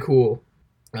really cool.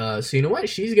 So you know what?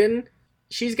 She's getting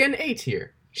A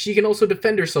tier. She can also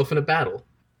defend herself in a battle.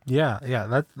 Yeah,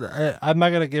 yeah. I'm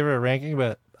not gonna give her a ranking,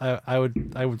 but I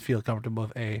would feel comfortable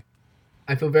with A.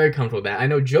 I feel very comfortable with that. I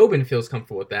know Jobin feels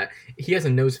comfortable with that. He has a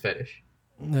nose fetish.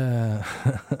 Uh,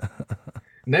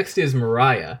 Next is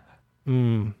Mariah.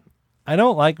 I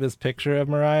don't like this picture of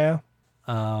Mariah.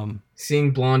 Um,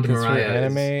 Seeing blonde because her Mariah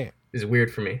anime, is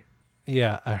weird for me.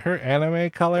 yeah, her anime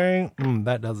coloring,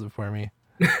 that does it for me.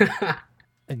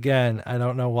 Again, I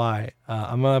don't know why.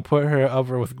 I'm gonna put her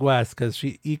over with Gwes because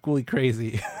she's equally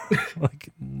crazy. Like,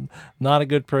 not a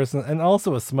good person, and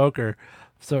also a smoker,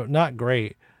 so not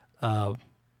great. Uh,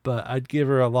 but I'd give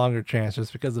her a longer chance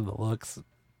just because of the looks.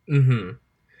 hmm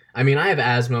I mean, I have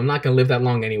asthma. I'm not gonna live that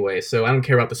long anyway, so I don't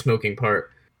care about the smoking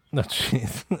part. No,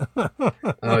 jeez.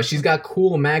 She's got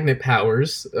cool magnet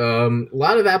powers. A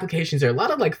lot of applications there. A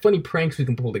lot of like funny pranks we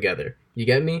can pull together. You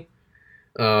get me?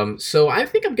 So I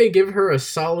think I'm gonna give her a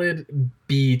solid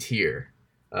B tier.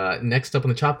 Next up on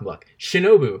the chopping block,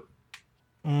 Shinobu.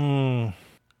 mm,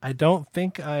 I don't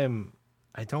think I'm.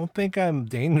 I don't think I'm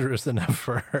dangerous enough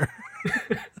for her.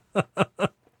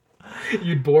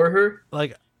 You'd bore her,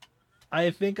 Like,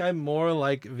 I think I'm more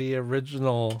like the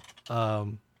original.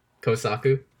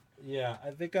 Kosaku. Yeah, I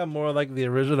think I'm more like the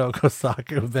original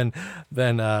Kosaku than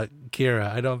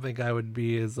Kira. I don't think I would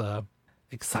be as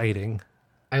exciting.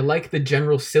 I like the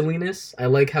general silliness. I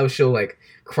like how she'll like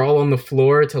crawl on the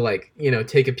floor to like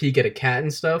take a peek at a cat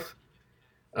and stuff.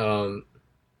 Um,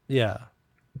 Yeah.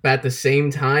 but at the same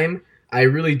time, I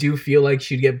really do feel like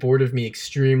she'd get bored of me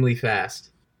extremely fast.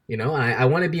 I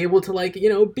want to be able to like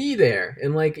be there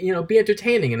and like be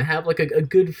entertaining and have like a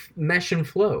good mesh and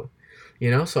flow.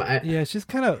 So Yeah, she's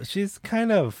kind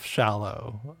of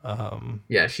shallow.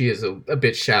 yeah, she is a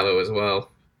bit shallow as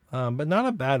well. But not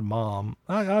a bad mom.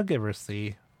 I'll give her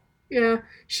C. Yeah,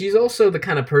 she's also the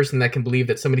kind of person that can believe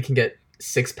that somebody can get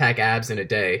six pack abs in a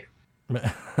day.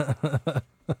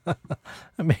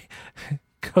 I mean,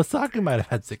 Kosaku might have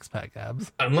had six-pack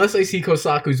abs. Unless I see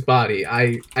Kosaku's body,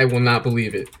 I will not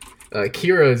believe it.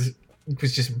 Kira's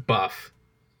was just buff.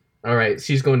 All right,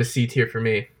 she's going to C tier for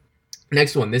me.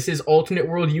 Next one. This is alternate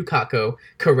world Yukako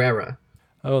Carrera.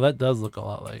 Oh, that does look a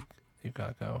lot like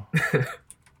Yukako.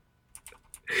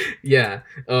 Yeah.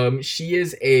 She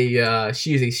is a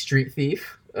street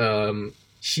thief.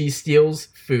 She steals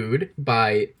food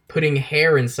by putting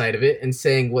hair inside of it and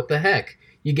saying, "What the heck?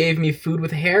 You gave me food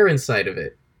with hair inside of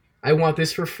it. I want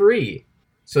this for free."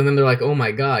 So then they're like, "Oh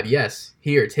my god, yes.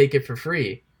 Here, take it for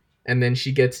free." And then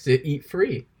she gets to eat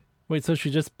free. Wait, so she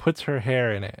just puts her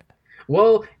hair in it?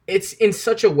 Well, it's in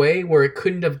such a way where it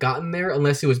couldn't have gotten there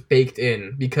unless it was baked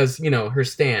in because, her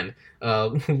stand,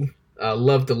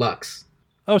 Love Deluxe.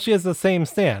 Oh, she has the same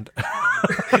stand.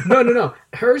 No.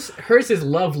 Hers is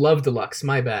Love Deluxe.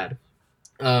 My bad.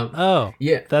 Oh,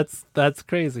 Yeah. that's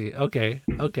crazy. Okay.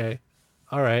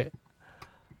 All right.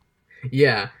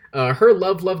 Yeah. Her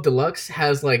Love Deluxe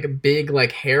has like big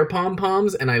like hair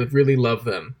pom-poms and I really love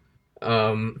them.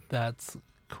 That's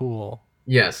cool.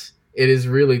 Yes, it is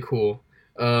really cool.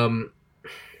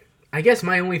 I guess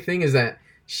my only thing is that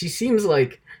it seems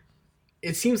like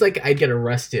I'd get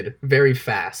arrested very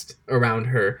fast around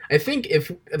her. I think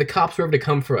if the cops were ever to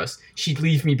come for us, she'd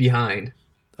leave me behind.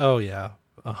 Oh yeah,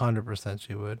 100%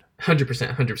 she would.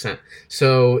 100%.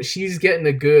 So she's getting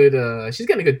a good.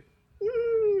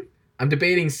 I'm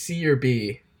debating C or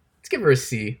B. Let's give her a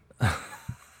C.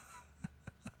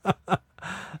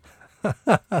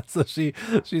 So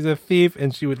she's a thief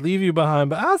and she would leave you behind,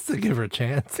 but I'll still give her a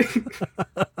chance.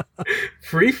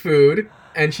 Free food,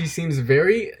 and she seems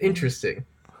very interesting.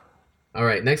 All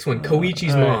right, next one.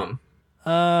 Koichi's mom.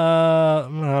 I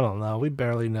don't know. We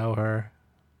barely know her.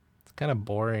 It's kind of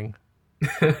boring.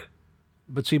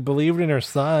 But she believed in her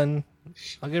son.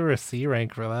 I'll give her a C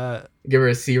rank for that. Give her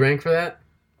a C rank for that?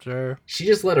 Sure. She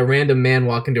just let a random man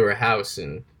walk into her house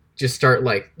and just start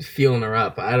like feeling her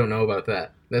up. I don't know about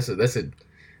that. That's a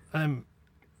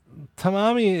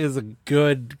Tamami is a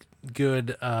good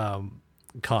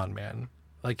con man.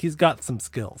 Like he's got some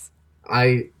skills.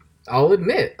 I'll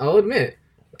admit.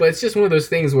 But it's just one of those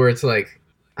things where it's like,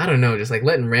 I don't know, just like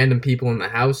letting random people in the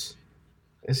house.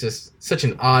 It's just such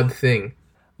an odd thing.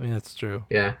 I mean, that's true.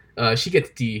 Yeah. She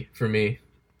gets D for me.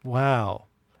 Wow.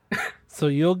 So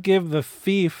you'll give the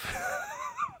thief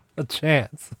a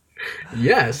chance.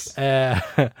 Yes.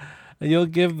 You'll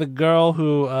give the girl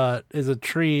who is a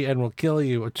tree and will kill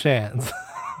you a chance.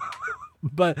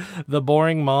 But the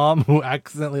boring mom who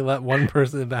accidentally let one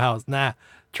person in the house, nah,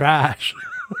 trash.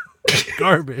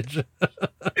 Garbage.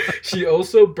 She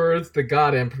also birthed the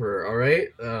God Emperor, all right?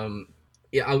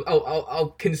 Yeah,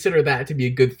 I'll consider that to be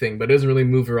a good thing, but it doesn't really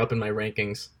move her up in my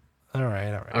rankings. All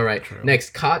right. True.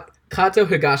 Next, Kato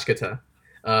Higashikata.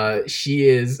 She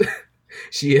is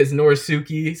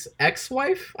Norisuke's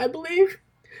ex-wife, I believe.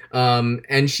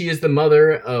 And she is the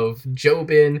mother of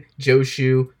Jobin,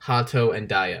 Joshu, Hato, and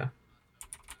Daya.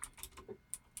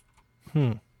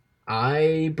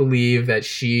 I believe that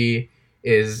she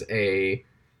is a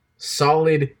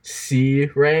solid C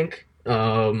rank.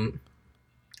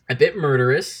 A bit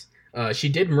murderous. She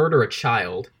did murder a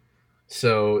child,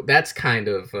 so that's kind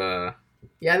of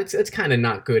that's kind of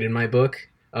not good in my book.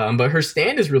 But her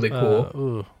stand is really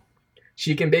cool.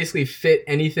 She can basically fit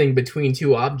anything between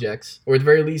two objects, or at the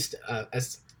very least,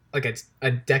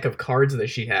 a deck of cards that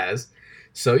she has.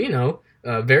 So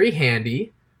very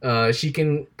handy. She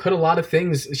can put a lot of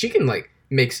things. She can like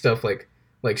make stuff like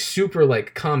super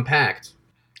like compact.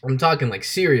 I'm talking like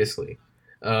seriously.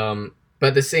 But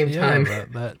at the same time,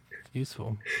 that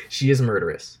useful. She is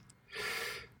murderous.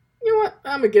 You know what?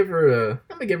 I'm gonna give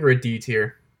her a D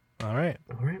tier. All right.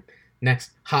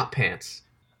 Next, Hot Pants.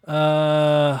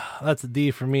 That's a D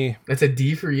for me. That's a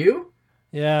D for you?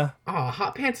 Yeah. Oh,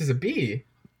 Hot Pants is a B.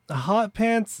 Hot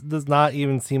Pants does not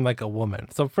even seem like a woman.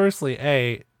 So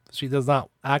firstly, she does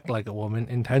not act like a woman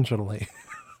intentionally.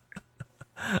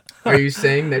 Are you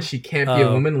saying that she can't be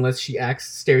a woman unless she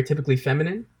acts stereotypically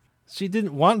feminine? She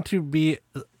didn't want to be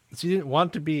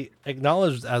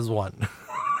acknowledged as one.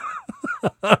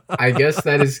 I guess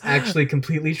that is actually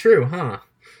completely true, huh?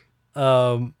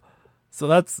 So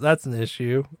that's an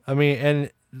issue. I mean,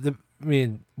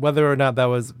 whether or not that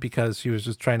was because she was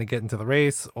just trying to get into the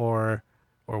race or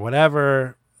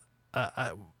whatever,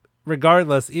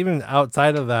 regardless, even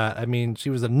outside of that, I mean, she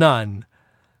was a nun.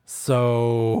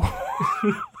 So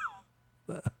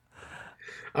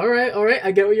All right.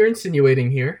 I get what you're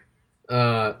insinuating here.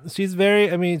 She's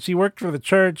very, she worked for the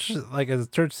church, like as a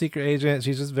church secret agent.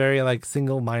 She's just very like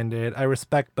single-minded. I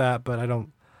respect that, but I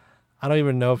don't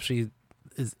even know if she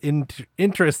is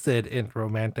interested in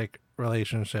romantic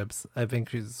relationships. I think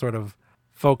she's sort of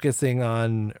focusing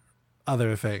on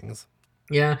other things.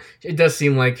 Yeah, it does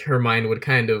seem like her mind would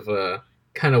kind of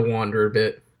wander a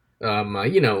bit.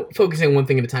 Focusing on one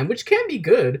thing at a time, which can be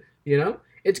good.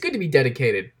 It's good to be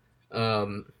dedicated.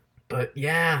 Um, but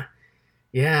yeah,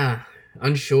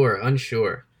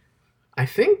 unsure. I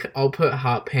think I'll put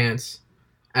Hot Pants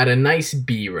at a nice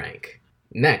B rank.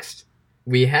 Next,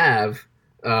 we have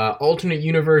alternate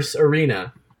universe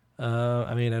Arena.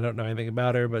 I mean, I don't know anything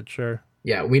about her, but sure.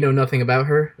 Yeah, we know nothing about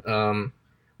her,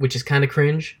 which is kind of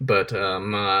cringe, but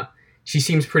she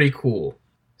seems pretty cool.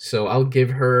 So I'll give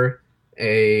her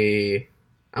a.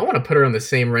 I want to put her on the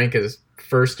same rank as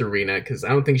first Arena because I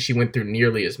don't think she went through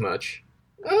nearly as much.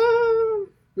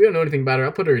 We don't know anything about her.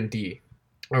 I'll put her in D.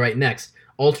 All right, next,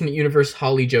 alternate universe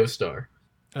Holly Joestar.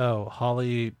 Oh,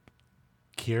 Holly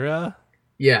Kira?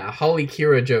 Yeah, Holly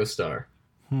Kira Joestar.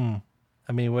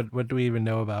 I mean, what do we even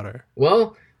know about her?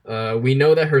 Well, we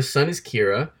know that her son is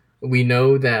Kira. We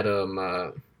know that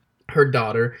her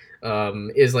daughter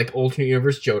is like alternate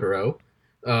universe Jotaro.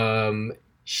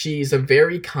 She's a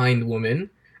very kind woman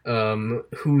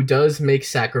who does make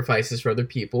sacrifices for other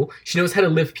people. She knows how to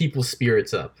lift people's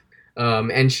spirits up.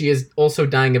 And she is also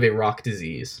dying of a rock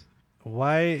disease.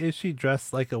 Why is she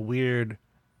dressed like a weird,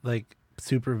 like,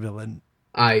 supervillain?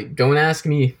 I don't ask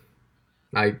me.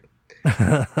 I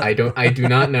do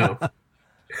not know.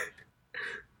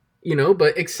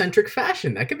 But eccentric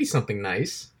fashion, that could be something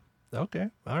nice. Okay,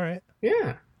 all right.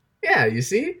 Yeah. Yeah, you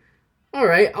see? All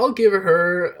right, I'll give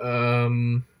her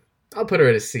I'll put her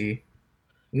at a C.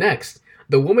 Next,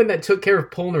 the woman that took care of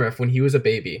Polnareff when he was a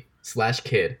baby /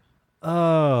 kid.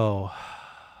 Oh.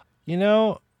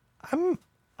 I'm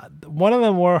one of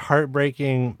the more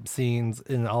heartbreaking scenes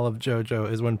in all of JoJo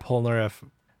is when Polnareff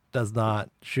does not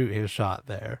shoot his shot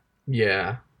there.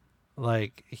 Yeah.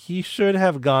 Like, he should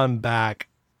have gone back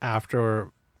after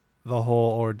the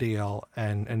whole ordeal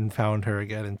and found her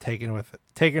again and taken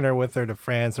her with her to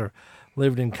France or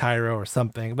lived in Cairo or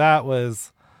something. That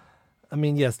was, I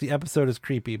mean, yes, the episode is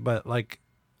creepy, but like,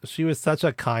 she was such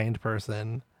a kind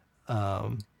person.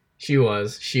 She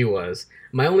was.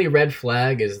 My only red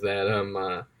flag is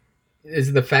that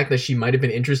is the fact that she might have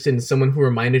been interested in someone who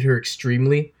reminded her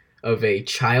extremely of a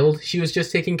child she was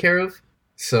just taking care of.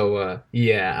 So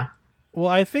yeah. Well,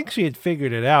 I think she had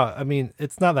figured it out. I mean,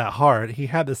 it's not that hard. He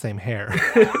had the same hair.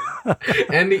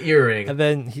 And the earring. And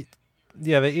then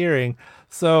the earring.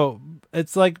 So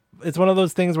it's like, it's one of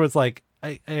those things where it's like,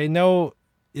 I know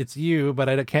it's you, but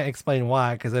I can't explain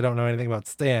why because I don't know anything about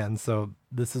Stan. So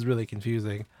this is really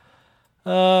confusing.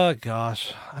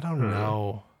 Gosh, I don't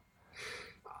know.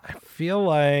 I feel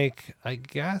like, I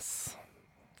guess,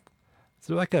 is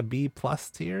there like a B plus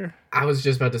tier? I was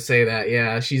just about to say that.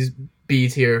 Yeah, she's B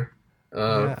tier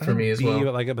for me as B,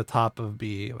 well. Like at the top of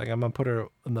B. Like, I'm gonna put her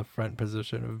in the front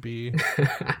position of B.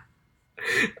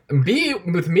 B,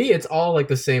 with me, it's all like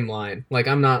the same line. Like,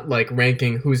 I'm not like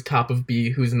ranking who's top of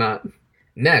B, who's not.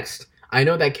 Next, I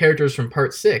know that characters from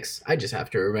part 6. I just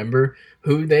have to remember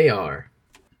who they are.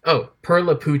 Oh,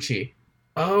 Perla Pucci.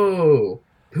 Oh,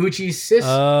 Pucci's sister.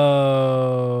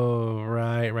 Oh,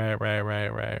 right.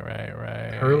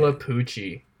 Perla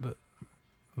Pucci.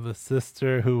 The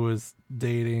sister who was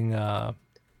dating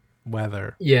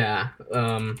Weather. Yeah.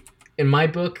 In my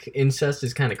book, incest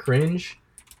is kind of cringe.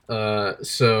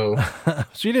 So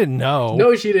she didn't know.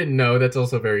 No, she didn't know. That's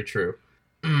also very true.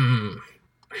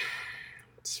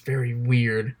 It's very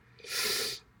weird.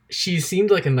 She seemed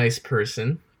like a nice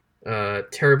person.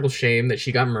 Terrible shame that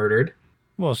she got murdered.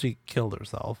 Well, she killed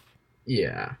herself.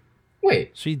 Yeah.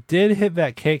 Wait. She did hit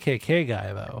that KKK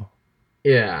guy though.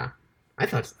 Yeah. I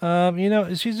thought.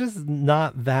 She's just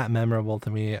not that memorable to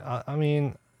me. I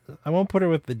mean, I won't put her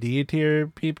with the D tier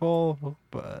people,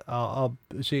 but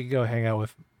she can go hang out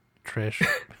with Trish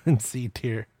in C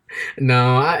tier.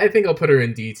 No, I think I'll put her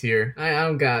in D tier. I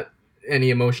don't got any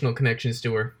emotional connections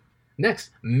to her.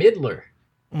 Next, Midler.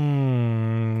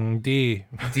 D.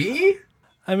 D?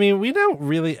 I mean, we don't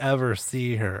really ever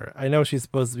see her. I know she's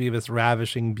supposed to be this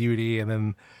ravishing beauty, and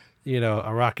then,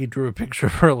 Araki drew a picture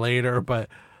of her later, but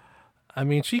I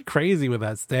mean, she crazy with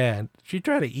that stand. She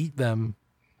tried to eat them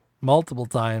multiple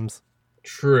times.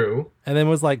 True. And then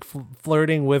was like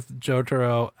flirting with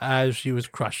Jotaro as she was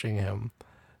crushing him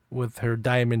with her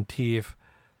diamond teeth.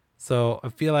 So I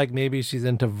feel like maybe she's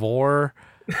into Vor.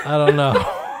 I don't know.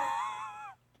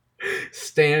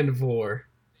 Stand Vor.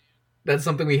 That's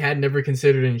something we had never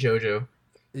considered in JoJo.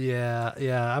 Yeah.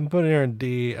 I'm putting her in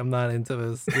D. I'm not into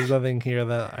this. There's nothing here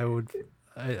that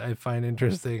I find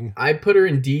interesting. I put her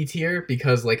in D tier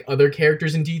because, like other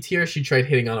characters in D tier, she tried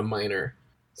hitting on a minor.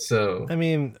 So I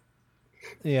mean,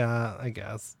 yeah, I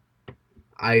guess.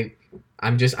 I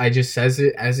just says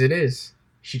it as it is.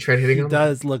 She tried hitting She on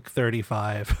does look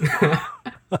 35.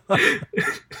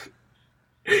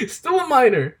 me. Still a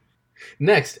minor.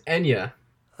 Next, Enya.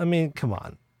 I mean, come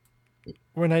on.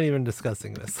 We're not even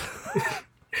discussing this.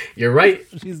 You're right.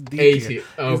 She's D A tier. tier.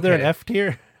 Is there an Okay. F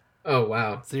tier? Oh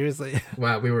wow. Seriously?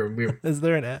 Wow, we were. Is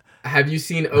there an F? Have you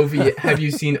seen Have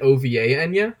you seen OVA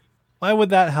Enya? Why would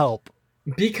that help?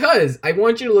 Because I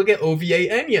want you to look at OVA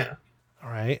Enya. All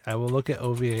right, I will look at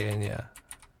OVA Enya.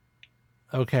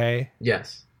 Okay.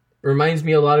 Yes, reminds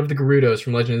me a lot of the Gerudos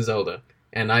from Legend of Zelda,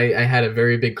 and I had a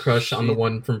very big crush on the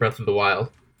one from Breath of the Wild.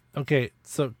 Okay,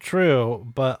 so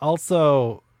true, but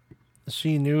also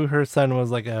she knew her son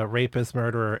was like a rapist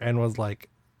murderer and was like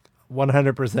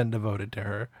 100% devoted to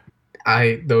her.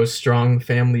 Those strong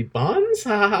family bonds.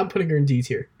 I'm putting her in D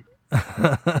tier.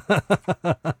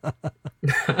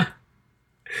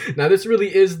 Now this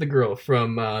really is the girl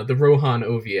from the Rohan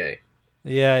OVA.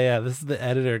 Yeah, this is the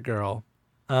editor girl.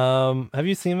 Have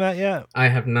you seen that yet? I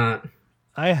have not.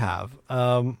 I have.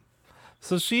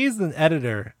 So she's an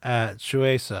editor at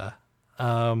Shueisha,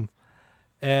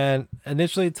 and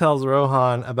initially tells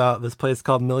Rohan about this place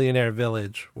called Millionaire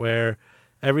Village, where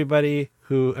everybody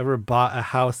who ever bought a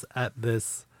house at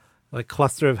this like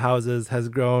cluster of houses has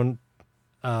grown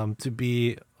to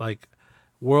be like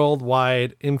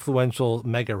worldwide influential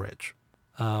mega rich.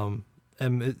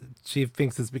 She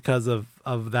thinks it's because of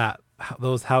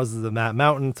those houses in that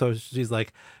mountain. So she's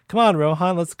like, "Come on,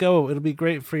 Rohan, let's go. It'll be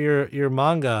great for your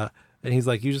manga." And he's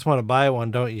like, "You just want to buy one,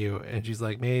 don't you?" And she's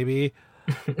like, "Maybe."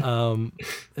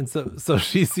 And so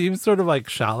she seems sort of like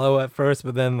shallow at first,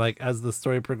 but then like as the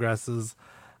story progresses,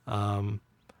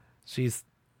 she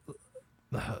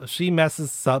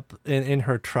messes up in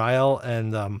her trial,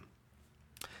 and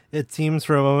it seems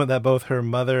for a moment that both her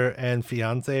mother and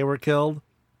fiance were killed.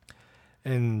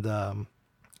 And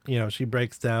she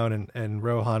breaks down, and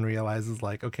Rohan realizes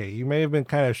like, okay, you may have been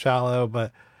kind of shallow,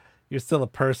 but you're still a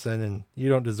person and you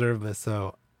don't deserve this,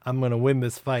 so I'm gonna win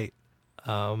this fight.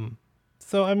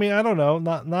 So I mean, I don't know,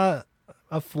 not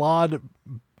a flawed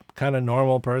kind of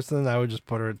normal person. I would just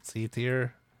put her at C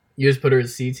tier. You just put her at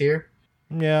C tier?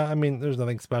 Yeah, I mean, there's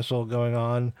nothing special going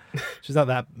on. She's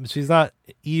not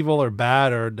evil or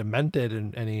bad or demented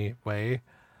in any way.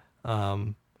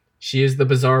 She is the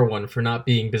bizarre one for not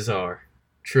being bizarre.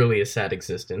 Truly a sad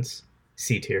existence.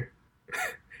 C tier.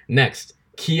 Next,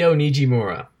 Kyo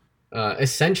Nijimura.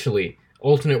 Essentially,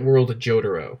 alternate world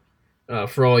Jotaro.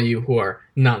 For all you who are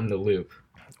not in the loop.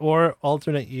 Or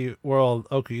alternate world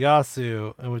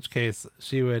Okuyasu, in which case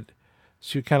she would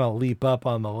kind of leap up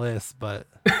on the list, but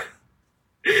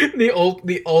the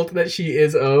alt that she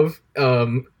is of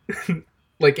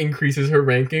like increases her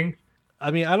ranking. I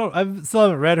mean, I still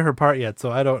haven't read her part yet, so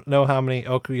I don't know how many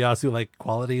Okuyasu like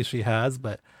qualities she has,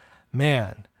 but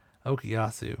man,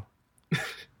 Okuyasu.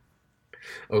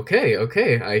 Okay.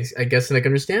 I guess I can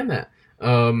understand that.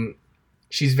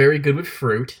 She's very good with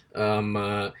fruit.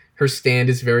 Her stand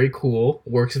is very cool.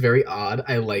 Works very odd.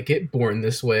 I like it. Born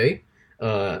this way.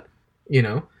 Very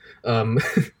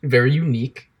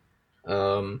unique.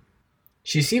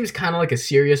 She seems kind of like a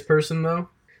serious person though,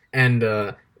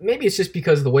 and maybe it's just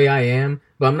because of the way I am,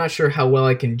 but I'm not sure how well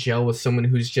I can gel with someone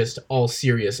who's just all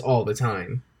serious all the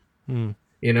time.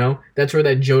 That's where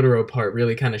that Jotaro part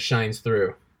really kind of shines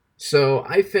through. So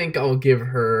I think I'll give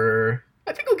her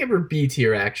B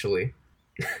tier actually.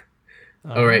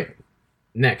 All right.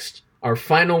 Next, our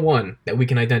final one that we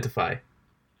can identify.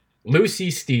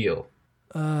 Lucy Steele.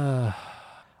 I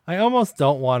almost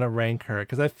don't want to rank her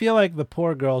because I feel like the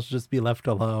poor girl should just be left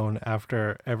alone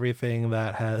after everything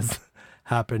that has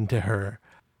happened to her.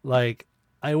 Like,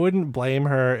 I wouldn't blame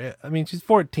her. I mean, she's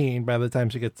 14 by the time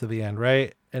she gets to the end,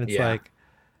 right? And it's like,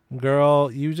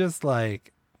 girl, you just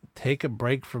like take a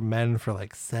break from men for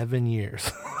like 7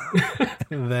 years.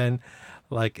 And then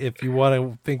like, if you want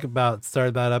to think about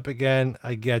start that up again,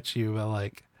 I get you. But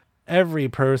like every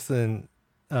person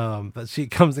that she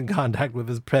comes in contact with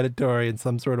is predatory in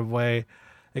some sort of way,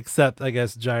 except I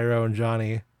guess Gyro and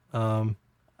Johnny.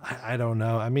 I don't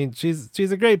know. I mean, she's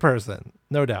a great person,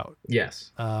 no doubt.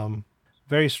 Yes.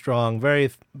 Very strong, very,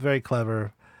 very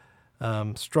clever,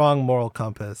 strong moral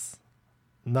compass,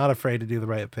 not afraid to do the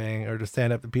right thing or to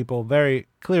stand up to people very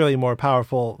clearly more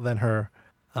powerful than her.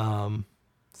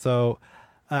 So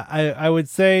I would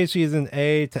say she's an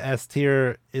A to S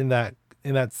tier in that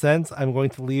sense. I'm going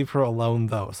to leave her alone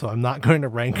though, so I'm not going to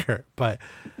rank her. But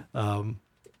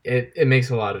it makes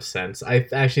a lot of sense. I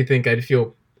actually think I'd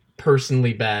feel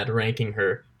personally bad ranking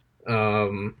her.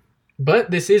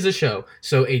 But this is a show,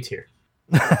 so A tier.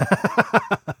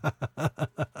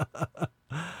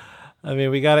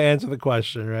 mean, we got to answer the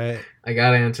question, right? I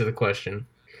gotta answer the question.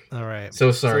 All right.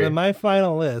 So So sorry. then my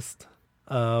final list.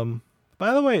 By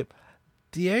the way,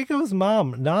 Diego's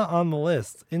mom not on the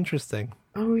list. Interesting.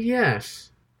 Oh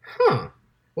yes. Huh.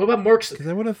 What about Mark's? Because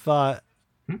I would have thought.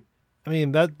 Hmm? I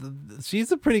mean, that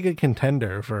she's a pretty good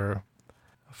contender for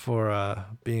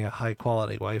being a high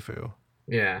quality waifu.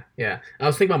 Yeah, yeah. I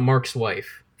was thinking about Mark's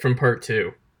wife from part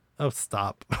 2. Oh,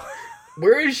 stop.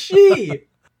 Where is she?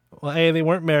 Well, A, they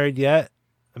weren't married yet.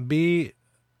 And B,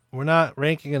 we're not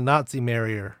ranking a Nazi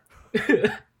marrier.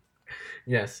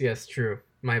 Yes, yes, true.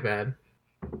 My bad.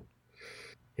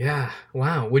 Yeah.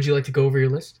 Wow. Would you like to go over your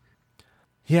list?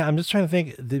 Yeah, I'm just trying to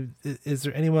think. Is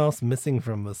there anyone else missing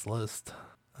from this list?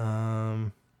 Hmm.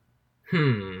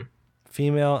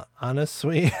 Female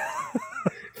Anasui.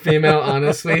 Female,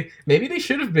 honestly, maybe they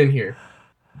should have been here.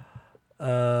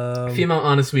 um, Female,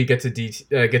 honestly, gets a D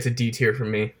tier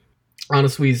from me.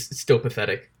 Honestly's still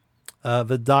pathetic.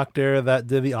 the doctor that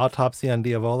did the autopsy on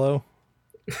Diavolo.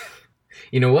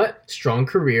 You know what? Strong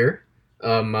career.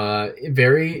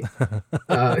 Very,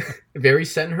 very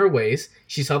set in her ways.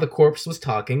 She saw the corpse was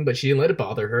talking, but she didn't let it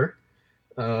bother her.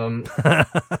 So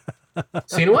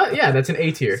you know what? Yeah, that's an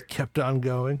A tier. Kept on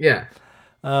going. Yeah.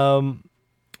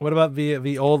 What about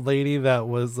the old lady that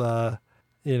was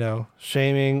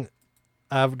shaming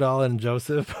Avdol and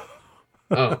Joseph?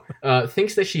 Oh,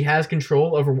 thinks that she has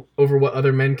control over what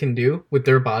other men can do with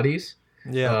their bodies.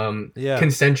 Yeah. Yeah.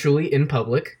 Consensually in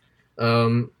public.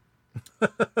 So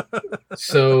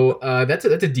that's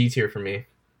a D tier for me.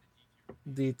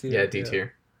 D tier. Yeah, D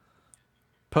tier.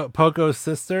 Poco's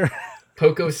sister.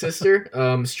 Poco's sister,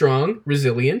 strong,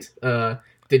 resilient.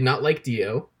 Did not like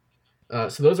Dio.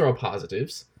 So those are all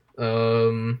positives. I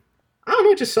don't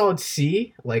know, just solid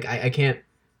C. Like I can't.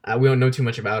 We don't know too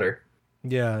much about her.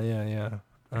 Yeah. Yeah.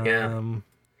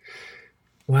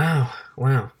 Wow.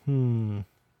 The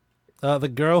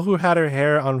girl who had her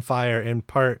hair on fire in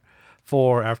part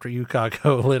 4 after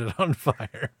Yukako lit it on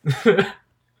fire.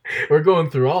 We're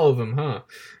going through all of them, huh?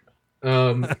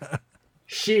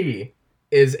 She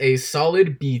is a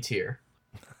solid B tier.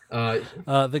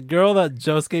 The girl that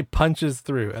Josuke punches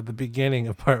through at the beginning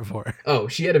of part 4. Oh,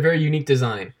 she had a very unique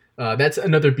design. That's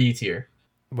another B tier.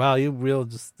 Wow, you will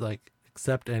just like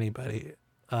accept anybody.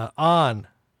 An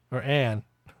or Anne.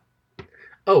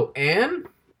 Oh, Anne?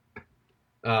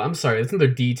 I'm sorry, that's another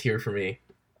D tier for me.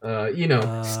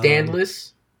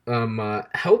 Standless,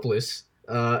 helpless,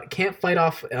 can't fight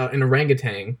off an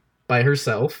orangutan by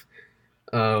herself.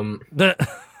 Jeez.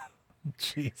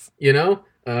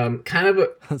 Kind of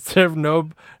serve no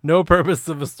purpose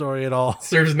of a story at all.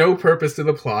 Serves no purpose to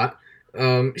the plot.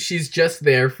 She's just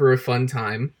there for a fun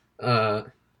time. Not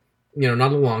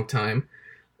a long time.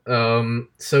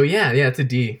 So yeah, it's a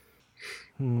D.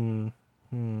 I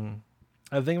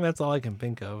think that's all I can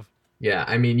think of. Yeah,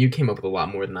 I mean, you came up with a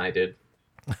lot more than I did.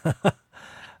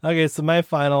 Okay, so my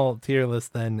final tier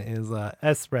list then is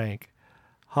S rank,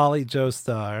 Holly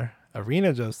Joestar,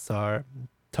 Arena Joestar,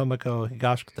 Tomoko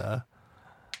Higashikata.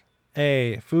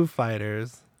 A, Foo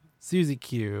Fighters, Suzy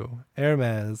Q,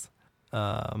 Hermes,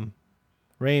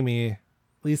 Raimi,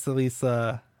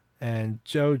 Lisa, and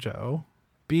JoJo.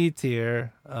 B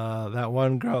tier, that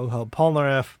one girl called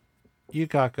Polnareff,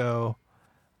 Yukako,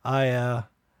 Aya,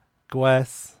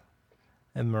 Gwes,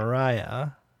 and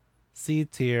Mariah. C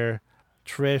tier,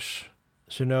 Trish,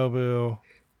 Shinobu,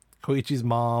 Koichi's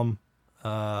mom,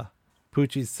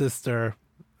 Pucci's sister,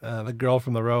 the girl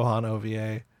from the Rohan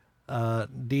OVA.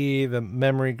 D, the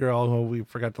memory girl who we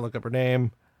forgot to look up her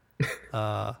name.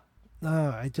 No,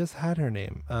 I just had her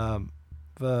name.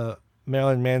 The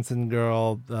Marilyn Manson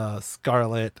girl,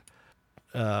 Scarlet,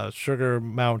 Sugar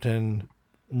Mountain,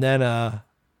 Nena,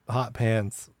 Hot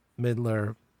Pants,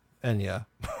 Midler, Enya.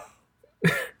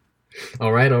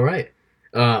 All right.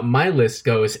 My list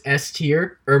goes S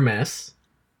tier, Hermes,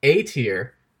 A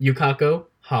tier, Yukako,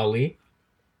 Holly,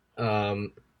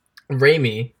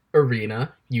 Raimi,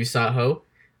 Arena, Yusaho,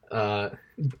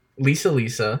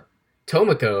 Lisa,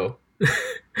 Tomoko,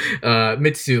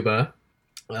 Mitsuba,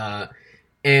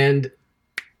 and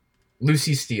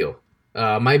Lucy Steele.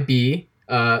 My B,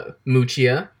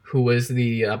 Muchia, who was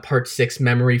the Part 6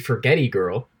 memory forgetty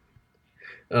girl.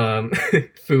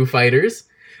 Foo Fighters.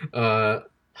 Dang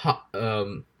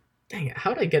it,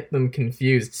 how did I get them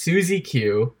confused? Suzy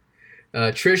Q,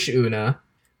 Trish Una,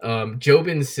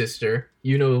 Jobin's sister,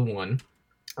 you know the one.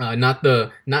 Not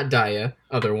Daya,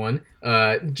 other one.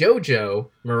 JoJo,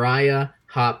 Mariah,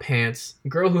 Hot Pants,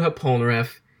 Girl Who Had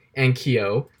Polnareff, and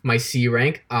Kyo. My C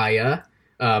rank, Aya,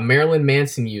 Marilyn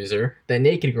Manson user, that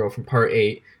naked girl from Part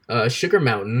 8, Sugar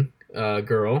Mountain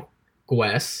girl,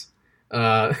 Gwes,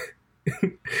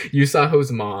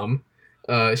 Yusaho's mom,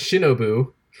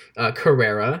 Shinobu,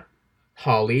 Carrera,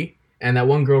 Holly, and that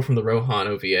one girl from the Rohan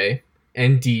OVA.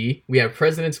 And D, we have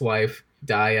President's wife,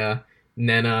 Daya,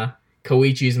 Nena,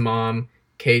 Koichi's mom,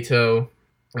 Kato,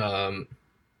 um,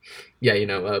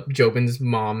 Jobin's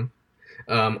mom,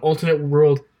 alternate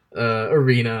world,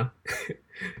 Arena,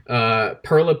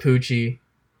 Perla Pucci,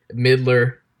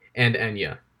 Midler, and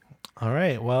Enya. All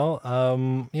right. Well,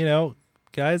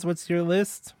 guys, what's your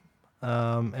list?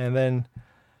 And then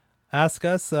ask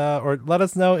us or let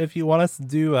us know if you want us to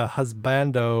do a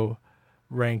husbando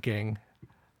ranking.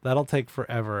 That'll take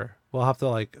forever. We'll have to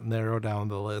like narrow down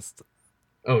the list.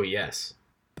 Oh, yes.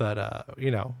 But,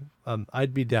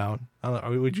 I'd be down. I don't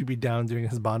know, would you be down doing a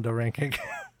husbando ranking?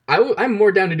 I'm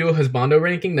more down to do a husbando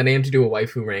ranking than I am to do a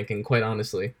waifu ranking, quite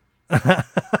honestly.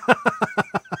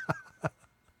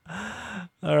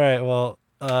 All right. Well,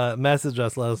 message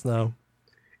us. Let us know.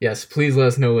 Yes, please let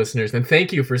us know, listeners. And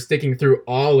thank you for sticking through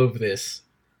all of this.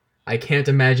 I can't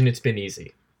imagine it's been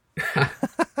easy.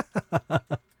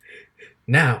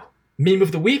 Now, meme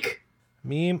of the week?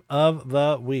 Meme of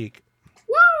the week.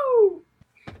 Woo!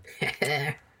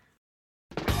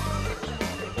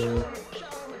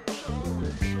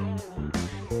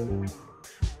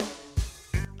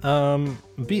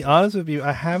 Be honest with you,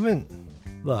 I haven't.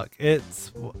 Look,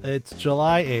 it's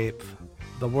July 8th.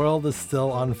 The world is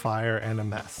still on fire and a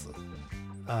mess.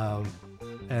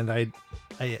 And I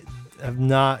have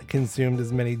not consumed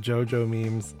as many JoJo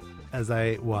memes as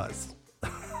I was.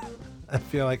 I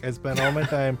feel like I spent all my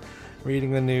time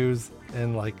reading the news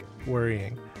and like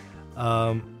worrying.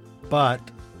 But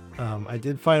I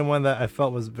did find one that I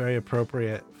felt was very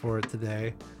appropriate for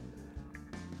today.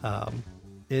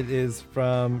 It is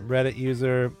from Reddit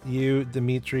user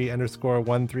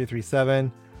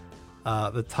Dimitri_1337.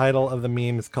 The title of the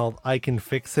meme is called "I Can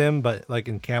Fix Him," but like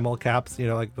in camel caps,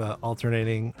 like the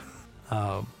alternating,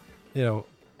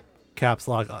 caps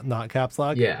lock, not caps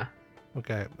lock. Yeah.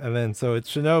 Okay, and then so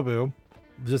it's Shinobu,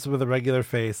 just with a regular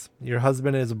face. Your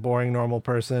husband is a boring normal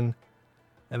person,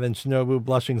 and then Shinobu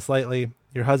blushing slightly.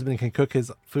 Your husband can cook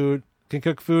food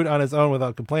on his own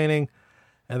without complaining,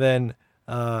 and then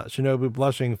Shinobu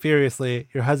blushing furiously.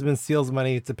 Your husband steals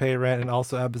money to pay rent and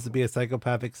also happens to be a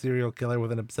psychopathic serial killer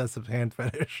with an obsessive hand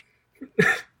fetish.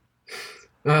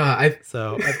 So I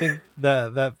think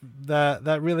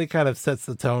that really kind of sets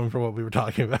the tone for what we were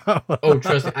talking about. Oh,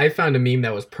 trust me, I found a meme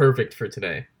that was perfect for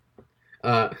today.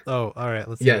 All right,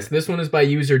 let's see. Yes, this one is by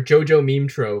user Jojo Meme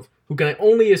Trove, who can I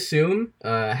only assume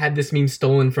had this meme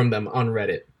stolen from them on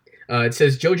Reddit. It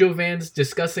says Jojo Vans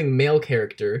discussing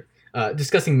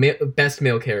best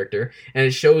male character, and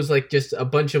it shows like just a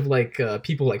bunch of like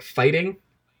people like fighting,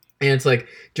 and it's like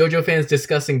JoJo fans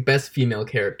discussing best female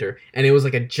character, and it was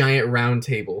like a giant round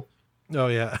table. Oh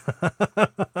yeah.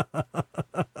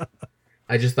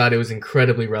 I just thought it was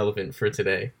incredibly relevant for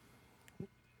today.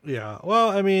 Yeah, well,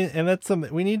 I mean, and that's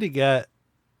something we need to get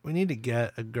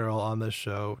a girl on this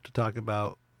show to talk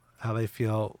about how they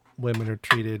feel women are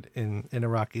treated in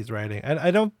Araki's writing. And I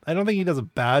don't think he does a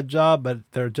bad job, but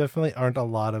there definitely aren't a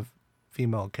lot of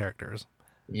female characters.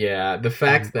 Yeah, the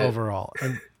fact that overall,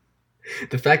 and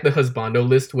the fact the husbando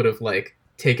list would have like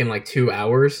taken like 2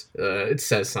 hours, it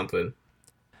says something.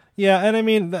 Yeah, and I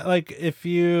mean, like if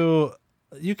you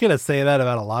could say that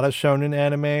about a lot of shonen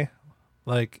anime,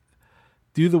 like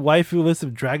do the waifu list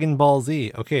of Dragon Ball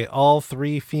Z. Okay, all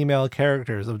 3 female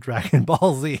characters of Dragon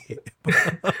Ball Z.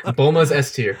 Bulma's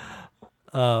S tier.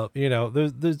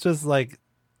 There's just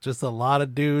a lot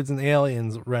of dudes and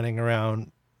aliens running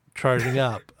around charging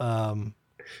up. But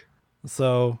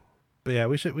yeah,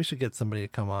 we should get somebody to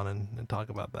come on and talk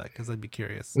about that, because I'd be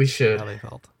curious. We should. How they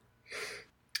felt.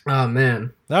 Oh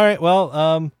man. All right.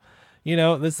 Well,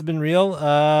 this has been real.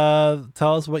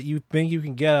 Tell us what you think. You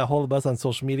can get a hold of us on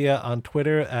social media, on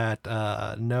Twitter at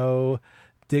No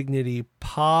Dignity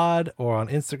Pod, or on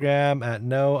Instagram at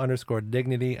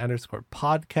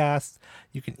no_dignity_podcast.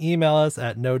 You can email us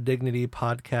at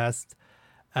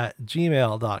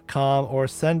nodignitypodcast@gmail.com, or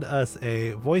send us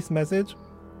a voice message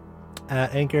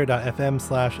at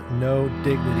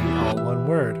anchor.fm/nodignity, all one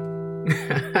word.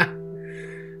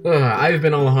 I've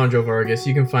been Alejandro Vargas.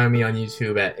 You can find me on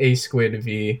YouTube at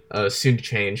asquidv, soon to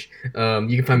change.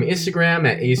 You can find me Instagram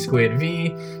at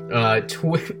asquidv,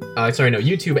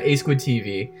 YouTube at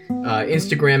asquidtv,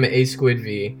 Instagram at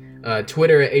asquidv,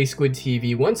 Twitter at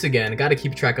asquidtv. Once again, got to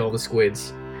keep track of all the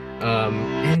squids.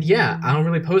 And yeah, I don't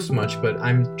really post much, but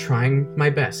I'm trying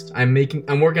my best. I'm working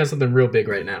on something real big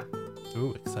right now.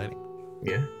 Ooh, exciting.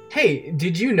 Yeah. Hey,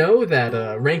 did you know that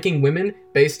ranking women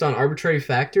based on arbitrary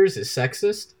factors is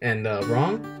sexist and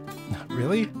wrong?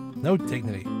 Really? No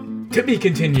dignity. To be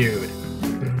continued.